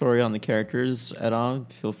backstory on the characters at all,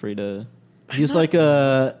 feel free to. He's like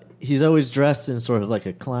he's always dressed in sort of like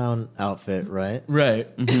a clown outfit, right? Right.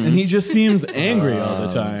 And he just seems angry all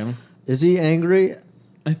the time. Is he angry?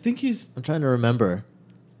 I think he's I'm trying to remember.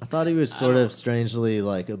 I thought he was sort of strangely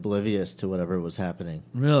like oblivious to whatever was happening.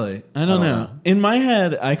 really. I don't know. know. In my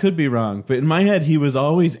head, I could be wrong, but in my head, he was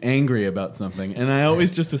always angry about something, and I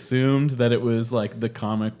always just assumed that it was like the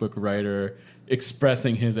comic book writer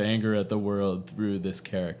expressing his anger at the world through this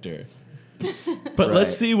character. But Right.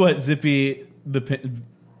 let's see what Zippy the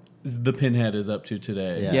Pinhead is up to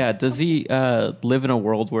today. Yeah. Yeah, does he live in a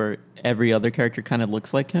world where every other character kind of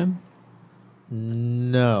looks like him?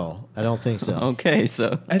 No, I don't think so. Okay,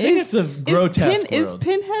 so I think it's a grotesque Is world.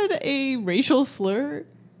 Pinhead a racial slur?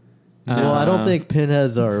 Well, I don't think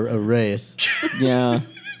pinheads are a race. yeah.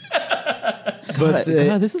 But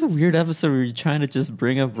God, this is a weird episode where you're trying to just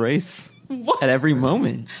bring up race What? at every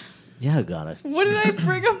moment. yeah, got it. What did I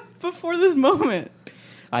bring up before this moment?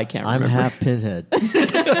 I can't I'm remember. half pinhead.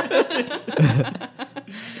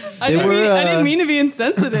 I didn't mean to be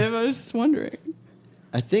insensitive. I was just wondering.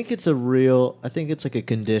 I think it's like a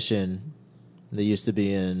condition that used to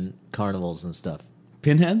be in carnivals and stuff.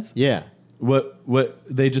 Pinheads? Yeah. What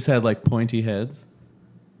they just had like pointy heads?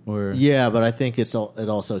 Or Yeah, but I think it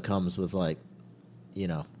also comes with like, you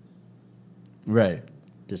know, right.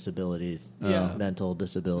 disabilities, Yeah. mental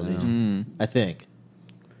disabilities. Mm. I think.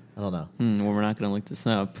 I don't know. Well, we're not going to look this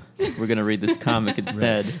up. We're going to read this comic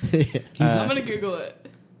instead. I'm gonna Google it.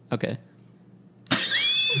 Okay.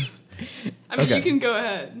 I mean, Okay. you can go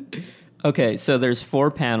ahead. Okay, so there's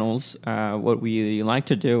 4 panels. What we like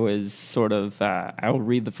to do is sort of, I'll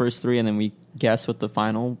read the first 3 and then we guess what the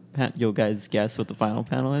final. You'll guys guess what the final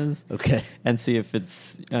panel is, Okay. and see if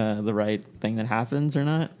it's the right thing that happens or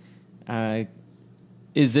not.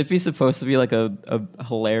 Is Zippy supposed to be like a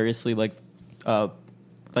hilariously like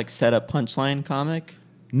set up punchline comic?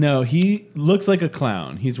 No, he looks like a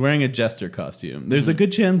clown. He's wearing a jester costume. There's a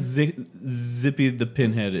good chance Zippy the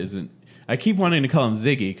Pinhead isn't. I keep wanting to call him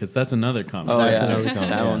Ziggy because that's another comic. Oh That's yeah, another comic,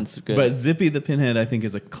 that yeah. one's good. But Zippy the Pinhead, I think,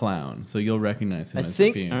 is a clown, so you'll recognize him I as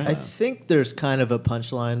think being a I clown. think there's kind of a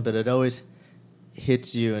punchline, but it always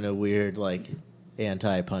hits you in a weird like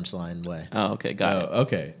anti-punchline way. oh, okay, got it.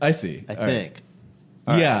 Okay, I see. I All right. think.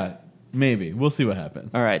 All right. Yeah, maybe. We'll see what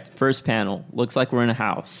happens. All right, first panel looks like we're in a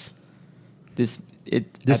house. This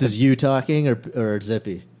This is you talking or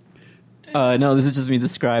Zippy? no, this is just me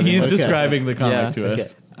describing. He's what- describing the comic Yeah, to okay.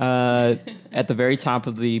 us. At the very top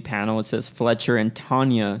of the panel, it says Fletcher and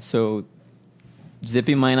Tanya. So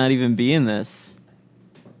Zippy might not even be in this.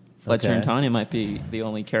 Fletcher Okay. and Tanya might be the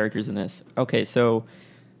only characters in this. Okay, so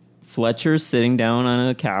Fletcher's sitting down on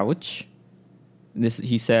a couch.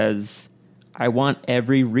 He says, "I want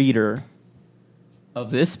every reader of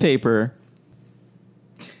this paper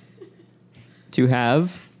to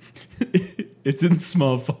have It's in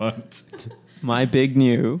small font. my big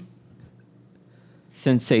new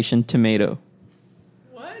sensation tomato."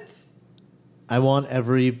 What? I want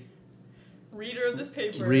every Reader of this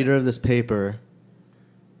paper. reader of this paper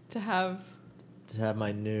to have to have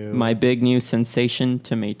my new. My big new sensation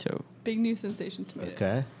tomato. big new sensation tomato.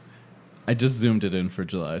 Okay. I just zoomed it in for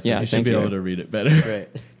July, so Yeah, you should thank be you. able to read it better. Great.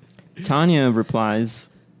 Tanya replies,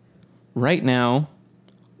 "Right now,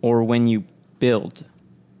 or when you build.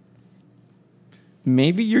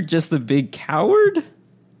 Maybe you're just a big coward?"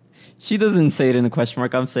 She doesn't say it in a question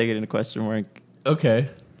mark. I'm saying it in a question mark. Okay.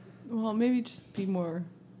 Well, maybe just be more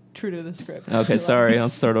true to the script. Okay, sorry. I'll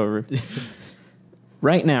start over.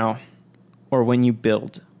 Right now, or when you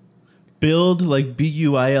build. Build like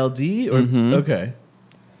BUILD? Or Mhm. okay.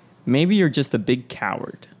 Maybe you're just a big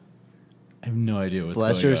coward. I have no idea what's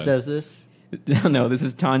Fletcher going on. says this. No, this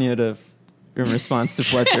is Tanya in response to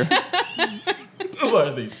Fletcher. Who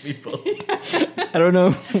are these people? I don't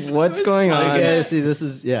know what's going on. Okay. See, this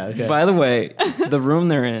is okay. By the way, the room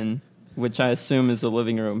they're in, which I assume is a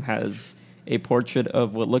living room, has a portrait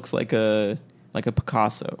of what looks like a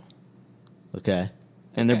Picasso, Okay.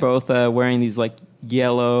 and they're both wearing these like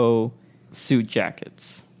yellow suit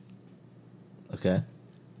jackets. Okay.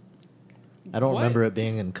 I don't What? remember it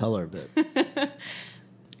being in color, but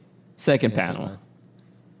Second I guess it's panel. fine.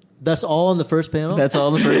 That's all in the first panel. That's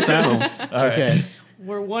all in the first panel. All right. okay.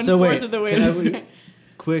 We're one So fourth wait, of the way. can I there.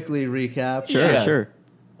 quickly recap? Sure, Yeah.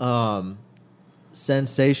 sure.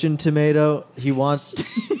 Sensation tomato. He wants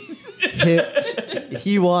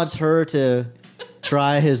he wants her to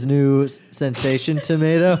try his new sensation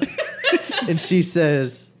tomato, and she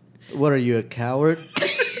says, "What are you, a coward?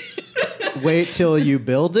 Wait till you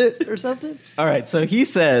build it or something." All right, so he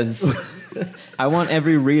says, "I want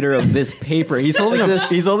every reader of this paper." He's holding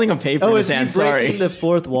he's holding a paper in Oh, his is he hand. breaking Sorry. the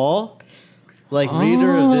fourth wall? Like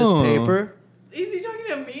reader of this Oh. paper. Is he talking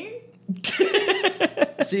to me?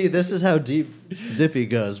 See, this is how deep Zippy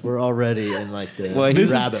goes. We're already in like the Well, this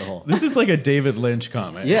is- rabbit hole. This is like a David Lynch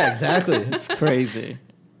comic. Yeah, exactly. It's crazy.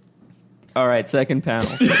 All right, second panel.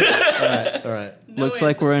 All right. No Looks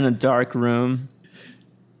like answer. we're in a dark room.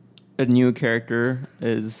 A new character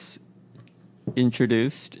is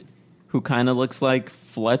introduced who kind of looks like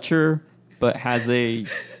Fletcher, but has a.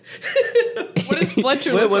 What does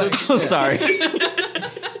Fletcher Wait, look what like? is- Oh, sorry.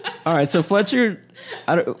 All right, so Fletcher.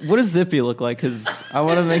 What does Zippy look like? Because I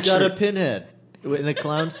want to make He's got sure. a pinhead in a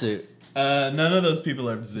clown suit. None of those people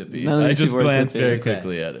are zippy. None of I these just people are glanced zippy. very Okay.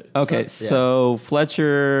 quickly at it. Okay, So- yeah. so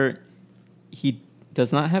Fletcher, he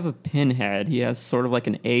does not have a pinhead. He has sort of like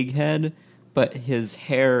an egg head, but his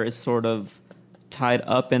hair is sort of tied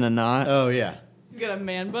up in a knot. Oh yeah, He's got a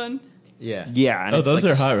man bun. yeah. Yeah. And Oh, it's those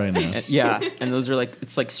like are hot right now. Yeah, and those are like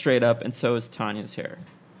it's like straight up, and so is Tanya's hair.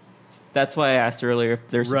 That's why I asked earlier if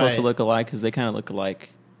they're supposed to Right. look alike because they kind of look alike.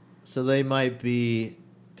 So they might be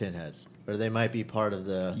pinheads, or they might be part of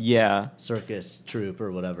the Yeah. circus troupe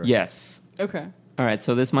or whatever. Yes. Okay. All right.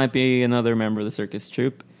 So this might be another member of the circus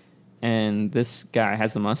troupe, and this guy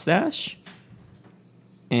has a mustache,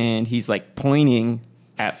 and he's like pointing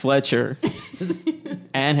at Fletcher,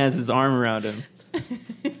 and has his arm around him,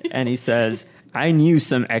 and he says, "I knew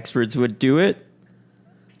some experts would do it."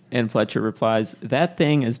 And Fletcher replies, "That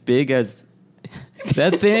thing as big as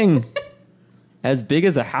that thing as big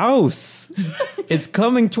as a house. It's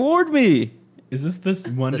coming toward me." Is this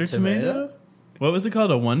Wonder The tomato? tomato? What was it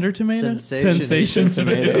called? A Wonder tomato? Sensation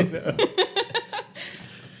tomato.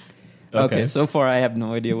 Okay, so far I have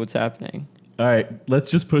no idea what's happening. All right,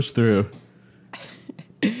 let's just push through.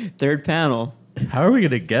 Third panel. How are we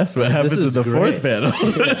going to guess what happens in is the great. fourth panel?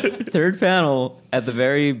 Third panel, at the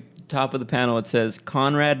very top of the panel, it says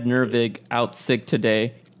Conrad Nervig out sick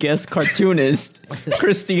today. Guest cartoonist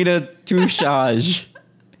Christina Touchage.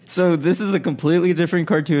 So this is a completely different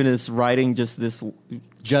cartoonist writing just this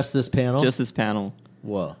panel.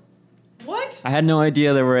 Whoa. What? I had no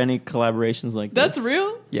idea there were any collaborations like That's this.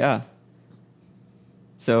 real? Yeah.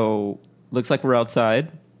 So looks like we're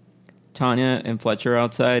outside. Tanya and Fletcher are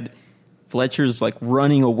outside. Fletcher's like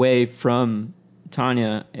running away from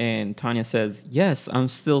Tanya, and Tanya says, "Yes, I'm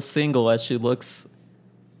still single," as she looks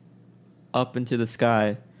up into the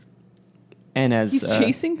sky. And as He's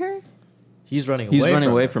chasing her? He's running he's away running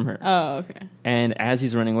from away her. from her. Oh, okay. And as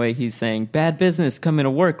he's running away, he's saying, "Bad business, coming to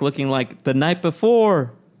work looking like the night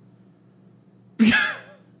before."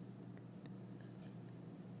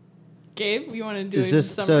 Gabe, you want to do Is a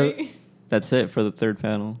this- summary? That's it for the third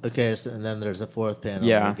panel. Okay, so, and then there's a fourth panel.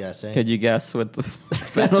 Yeah. I'm guessing. Could you guess what the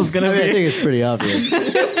panel's I, going to mean, I be? think it's pretty obvious.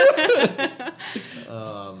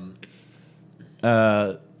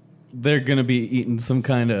 They're going to be eating some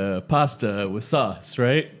kind of pasta with sauce,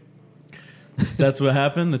 right? That's what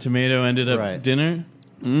happened. The tomato ended up Right. dinner.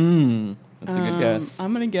 That's a good guess.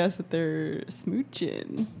 I'm going to guess that they're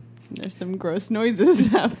smooching. There's some gross noises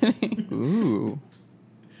happening. Ooh.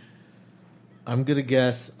 I'm gonna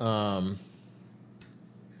guess they're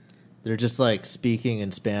just like speaking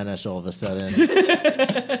in Spanish all of a sudden,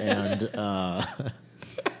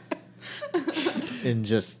 and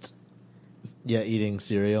just eating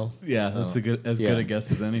cereal. Yeah, that's good a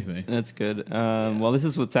guess as anything. That's good. Well, this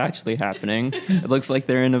is what's actually happening. It looks like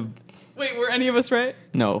they're in a... Wait, were any of us right?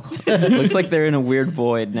 No. It looks like they're in a weird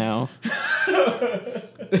void now.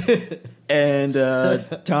 And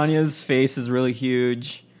Tanya's face is really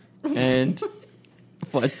huge. And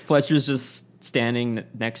Fletcher's just standing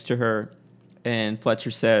next to her. And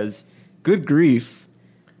Fletcher says, "Good grief.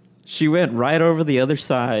 She went right over the other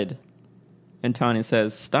side." And Tanya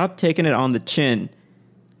says, "Stop taking it on the chin.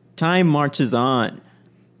 Time marches on."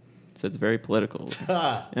 So it's very political.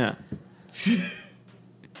 Yeah.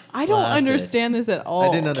 I don't Classic. understand this at all.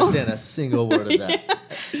 I didn't understand a single word of that.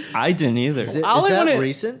 I didn't either. Is, it, All is I that wanna-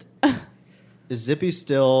 recent? Is Zippy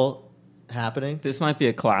still happening? This might be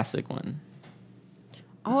a classic one.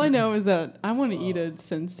 All I know is that I want to eat a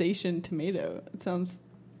sensation tomato. It sounds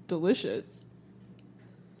delicious.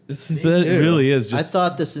 That really is I just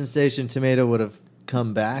thought the sensation tomato would have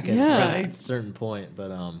come back at Yeah. a certain point,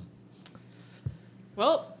 but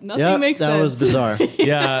Well, nothing yeah, makes that sense. was bizarre.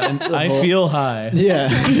 yeah, and I feel high.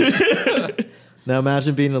 Yeah. Now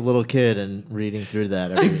imagine being a little kid and reading through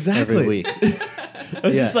that Exactly. every week. I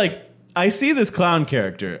was Yeah. just like, I see this clown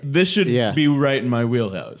character. This should Yeah. be right in my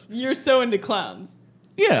wheelhouse. You're so into clowns.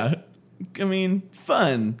 Yeah. I mean,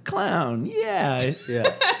 fun. Clown. Yeah.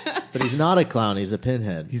 Yeah. But he's not a clown, he's a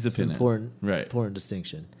pinhead. He's a It's pinhead. Important, Right. important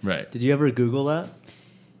distinction. Right. Did you ever Google that?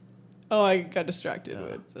 Oh, I got distracted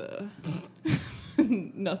with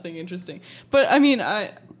nothing interesting. But I mean,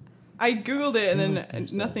 I googled it and then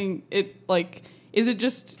nothing. It like, is it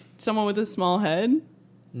just someone with a small head?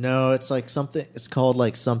 No, it's like something. It's called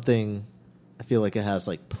like something. I feel like it has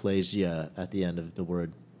like plagia at the end of the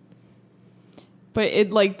word. But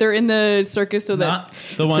it like they're in the circus so that Not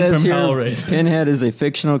the one Says from here, Hellraiser. Pinhead is a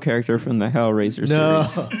fictional character from the Hellraiser No,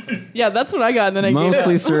 series, yeah, that's what I got. And then I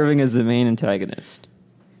mostly gave up. serving as the main antagonist.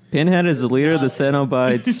 Pinhead is the leader of the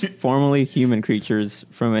Cenobites, formerly human creatures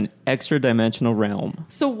from an extra-dimensional realm.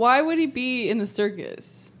 So why would he be in the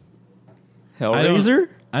circus? Hellraiser?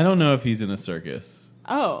 I don't know if he's in a circus.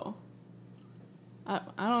 Oh, I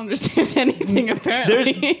don't understand anything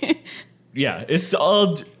apparently. Yeah, it's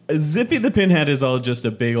all Zippy the Pinhead is all just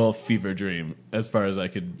a big old fever dream, as far as I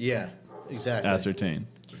could yeah, exactly. ascertain.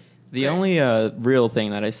 The only real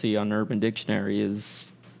thing that I see on Urban Dictionary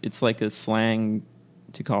is it's like a slang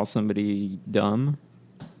to call somebody dumb.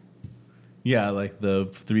 Yeah, like the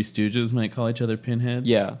Three Stooges might call each other pinheads.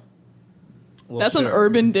 Yeah. Well, That's an sure.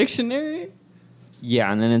 Urban Dictionary.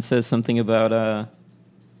 Yeah, and then it says something about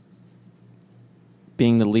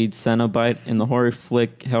being the lead Cenobite in the horror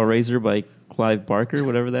flick Hellraiser by Clive Barker,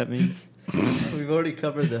 whatever that means. We've already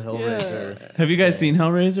covered the Hellraiser. Have you guys seen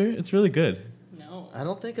Hellraiser? It's really good. No, I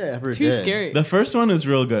don't think I ever too did. scary. The first one is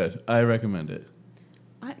real good. I recommend it.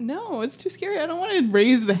 No, it's too scary. I don't want to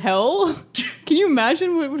raise the hell. Can you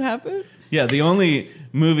imagine what would happen? Yeah, the only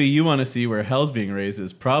movie you want to see where hell's being raised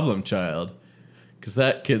is Problem Child, because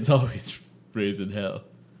that kid's always raising hell.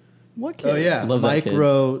 What kid? Oh yeah, Love that kid.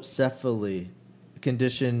 microcephaly,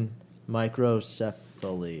 condition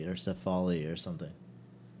microcephaly or something.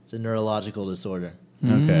 It's a neurological disorder.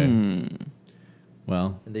 Okay.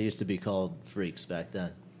 Well, And they used to be called freaks back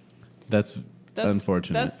then. that's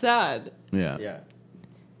unfortunate. That's sad. yeah. Yeah.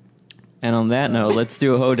 And on that note, let's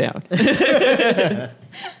do a hoedown.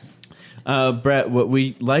 Brett, what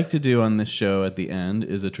we like to do on this show at the end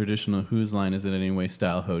is a traditional "Whose Line Is It Anyway"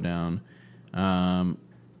 style hoedown.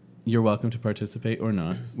 You're welcome to participate or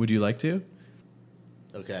not. Would you like to?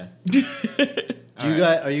 Okay.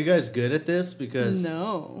 Are you guys good at this? Because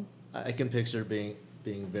No. I can picture being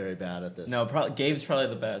very bad at this. Gabe's probably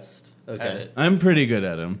the best. Okay. At it. I'm pretty good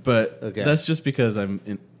at them, but Okay. that's just because I'm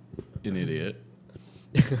an idiot.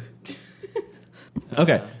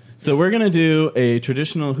 Okay, so we're gonna do a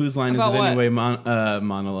traditional "Whose Line Is About It what? Anyway"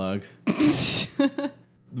 monologue.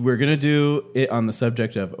 We're gonna do it on the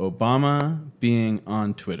subject of Obama being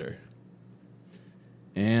on Twitter,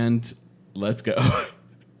 and let's go.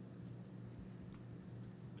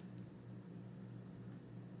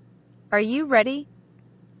 Are you ready?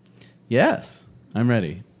 Yes, I'm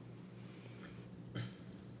ready.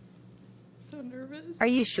 So nervous. Are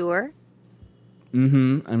you sure?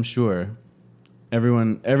 I'm sure.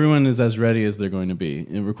 Everyone is as ready as they're going to be.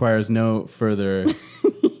 It requires no further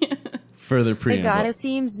The preamble. goddess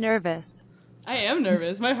seems nervous. I am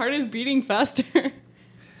nervous. My heart is beating faster.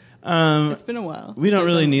 It's been a while. We don't since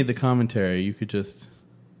really I've need the commentary. You could just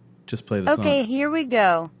play the Okay, song. here we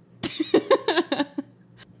go.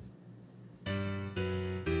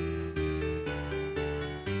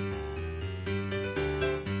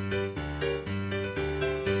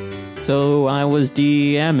 So I was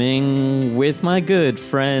DMing with my good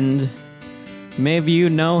friend. Maybe you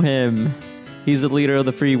know him. He's the leader of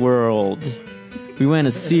the free world. We went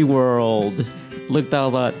to SeaWorld. Looked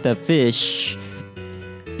all at the fish.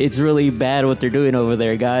 It's really bad what they're doing over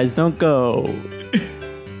there, guys. Don't go.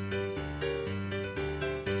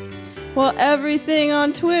 Well, everything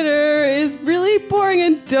on Twitter is really boring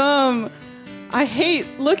and dumb. I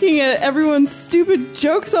hate looking at everyone's stupid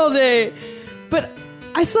jokes all day. But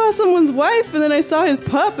I saw someone's wife, and then I saw his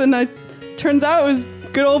pup, and turns out it was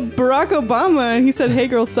good old Barack Obama, and he said, "Hey,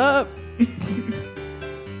 girl, sup?"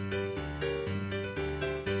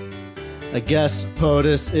 I guess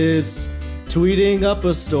POTUS is tweeting up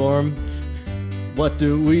a storm. What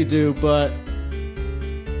do we do but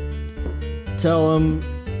tell him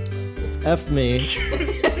F me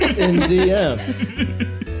in DM?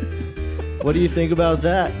 What do you think about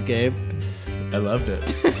that, Gabe? I loved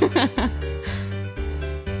it.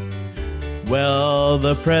 Well,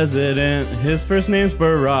 the president, his first name's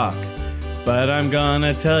Barack. But I'm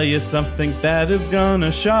gonna tell you something that is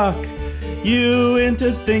gonna shock you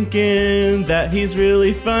into thinking that he's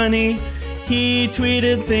really funny. He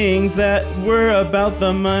tweeted things that were about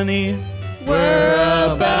the money. Were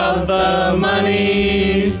about the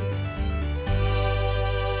money.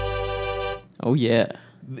 Oh, yeah.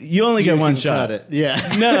 You only get one can shot. cut it.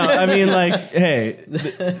 Yeah. No, I mean, like, hey,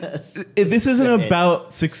 this isn't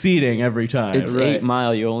about succeeding every time. It's Right. 8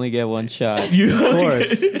 Mile. You only get one shot. You Of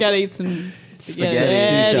course. Gotta eat some spaghetti.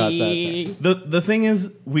 Spaghetti. 2 shots that The thing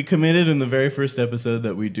is, we committed in the very first episode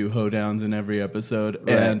that we do hoedowns in every episode,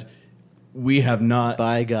 Right. and we have not.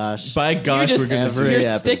 By gosh. By gosh, You're we're gonna just, every you're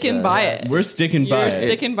episode, sticking by yes. it. we're sticking by You're it.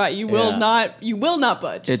 sticking by it. You will Yeah. not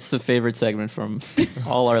budge. It's the favorite segment from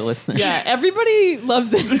all our listeners. Yeah, everybody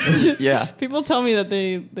loves it. Yeah. People tell me that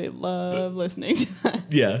they love listening to that.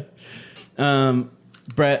 Yeah.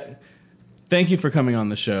 Brett, thank you for coming on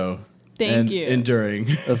the show. Thank and you.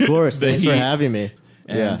 Enduring. Of course. the Thanks for heat. having me.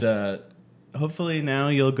 And Yeah. hopefully now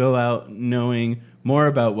you'll go out knowing more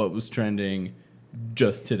about what was trending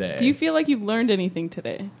just today. Do you feel like you've learned anything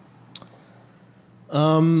today?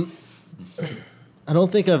 I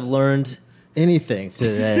don't think I've learned anything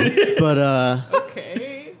today. But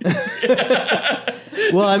Okay.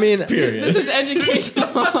 well, I mean, Period. This is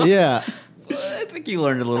educational. yeah. I think you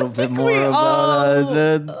learned a little bit more we about all-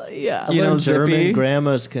 the. Yeah. You know, German Zippy.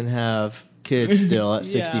 grandmas can have kids still at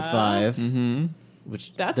Yeah. 65, Mm-hmm.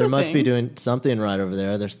 which That's there a must be thing. doing something right over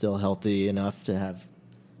there. They're still healthy enough to have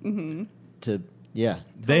to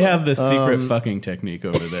They have the secret Um, fucking technique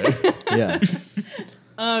over there. yeah.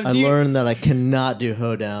 I Do you- learned that I cannot do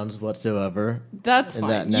hoedowns whatsoever. That's and fine.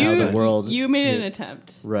 that now the world- You made an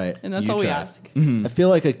attempt, Right. and that's You all we tried. ask. Mm-hmm. I feel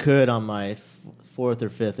like I could on my fourth or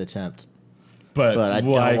fifth attempt, But but I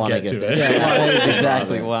why don't want get to to get it? there. Yeah, why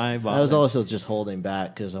Exactly. bother? Why I bother? was also just holding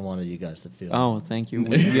back because I wanted you guys to feel. Oh, thank you.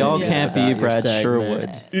 We all Yeah. can't be About your Brad segment.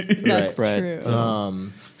 Sherwood. That's Right. true.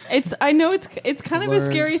 Um, I know it's kind of a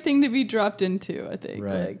learned- scary thing to be dropped into. I think.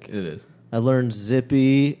 Right. Like, It is. I learned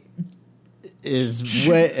Zippy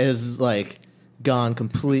is like gone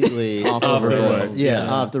completely Off the overboard. rails. Yeah,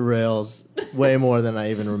 Yeah. off the rails, way more than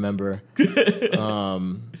I even remember.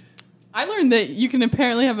 I learned that you can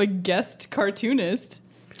apparently have a guest cartoonist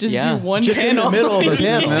just Yeah. do one Just in panel. the middle of the In the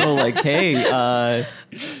panel. middle, like, hey,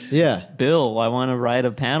 Yeah. Bill, I want to write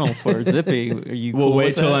a panel for Zippy. Are you We'll cool wait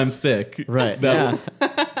with till that? I'm sick. Right. That-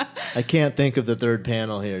 Yeah. I can't think of the third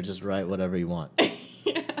panel here. Just write whatever you want. Do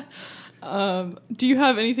you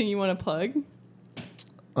have anything you want to plug?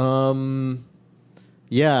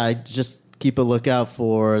 Yeah, I just keep a lookout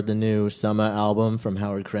for the new Summer album from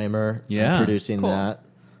Howard Kramer. Yeah. I'm producing Cool. that.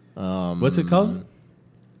 What's it called?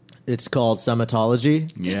 It's called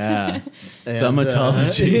Summatology. Yeah. And,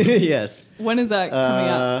 Summatology. yes. When is that coming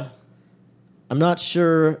out? I'm not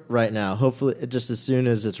sure right now. Hopefully, just as soon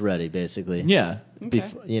as it's ready, basically. Yeah.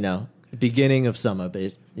 Beginning of summer,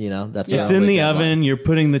 that's It's our in the deadline. oven. You're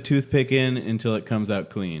putting the toothpick in until it comes out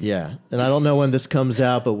clean. Yeah, and I don't know when this comes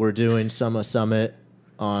out, but we're doing Summer Summit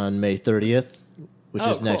on May 30th, which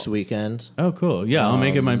Oh, is next cool. weekend. Oh, cool. Yeah, I'll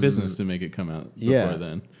make it my business to make it come out before yeah.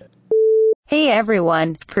 then. Hey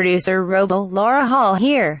everyone, producer Robo Laura Hall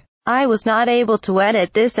here. I was not able to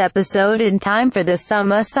edit this episode in time for the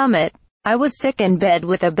Summer Summit. I was sick in bed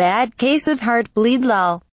with a bad case of heartbleed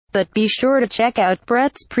lol. But be sure to check out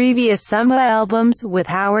Brett's previous summer albums with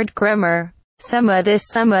Howard Kramer, Summer This,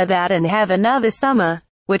 Summer That, and Have Another Summer,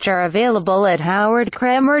 which are available at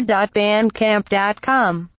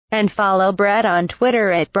howardkramer.bandcamp.com. And follow Brett on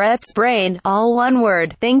Twitter at Brett's Brain, all one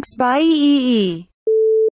word. Thanks, bye.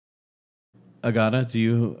 Agata, do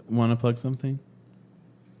you want to plug something?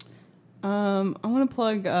 I want to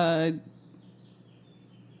plug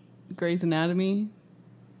Grey's Anatomy.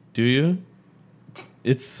 Do you?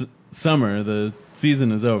 It's summer. The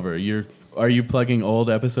season is over. Are you plugging old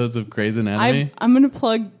episodes of Grey's Anatomy? I'm going to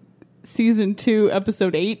plug season 2,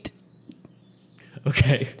 episode 8.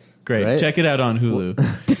 Okay, great. Right. Check it out on Hulu.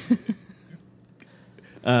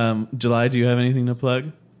 July, do you have anything to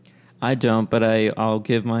plug? I don't, but I'll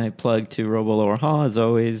give my plug to Robo Lower Hall as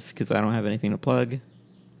always because I don't have anything to plug.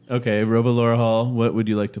 Okay, Robo Laura Hall, what would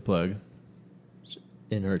you like to plug?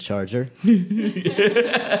 In her charger.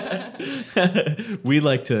 We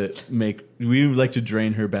like to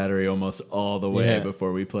drain her battery almost all the way Yeah.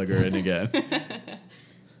 before we plug her in again.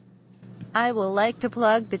 I will like to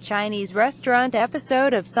plug the Chinese restaurant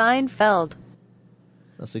episode of Seinfeld.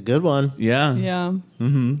 That's a good one. Yeah. Yeah.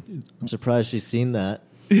 I'm surprised she's seen that.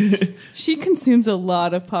 She consumes a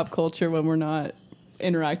lot of pop culture when we're not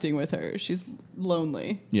interacting with her. She's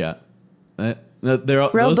lonely. Yeah. They're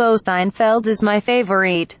all, Robo Seinfeld is my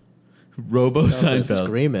favorite. Robo But Seinfeld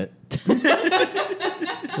Scream it.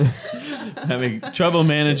 having trouble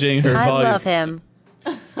managing her I volume. love him.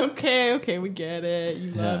 Okay, we get it.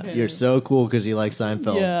 You love him. You're so cool because you like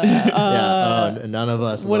Seinfeld. Yeah. None of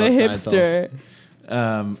us. What a love Seinfeld.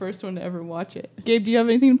 hipster. First one to ever watch it. Gabe, do you have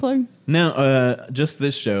anything to plug? No, just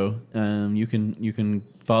this show. You can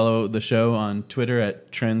follow the show on Twitter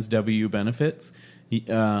at TrendsWBenefits.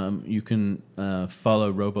 You can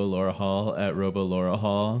follow Robo Laura Hall at Robo Laura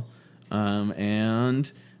Hall.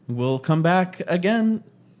 And we'll come back again.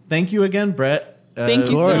 Thank you again, Brett. Thank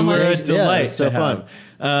you so we're much. a Yeah, delight. it was so to have.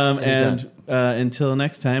 And Anytime. until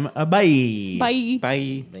next time, bye. Bye.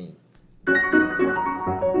 Bye. Thank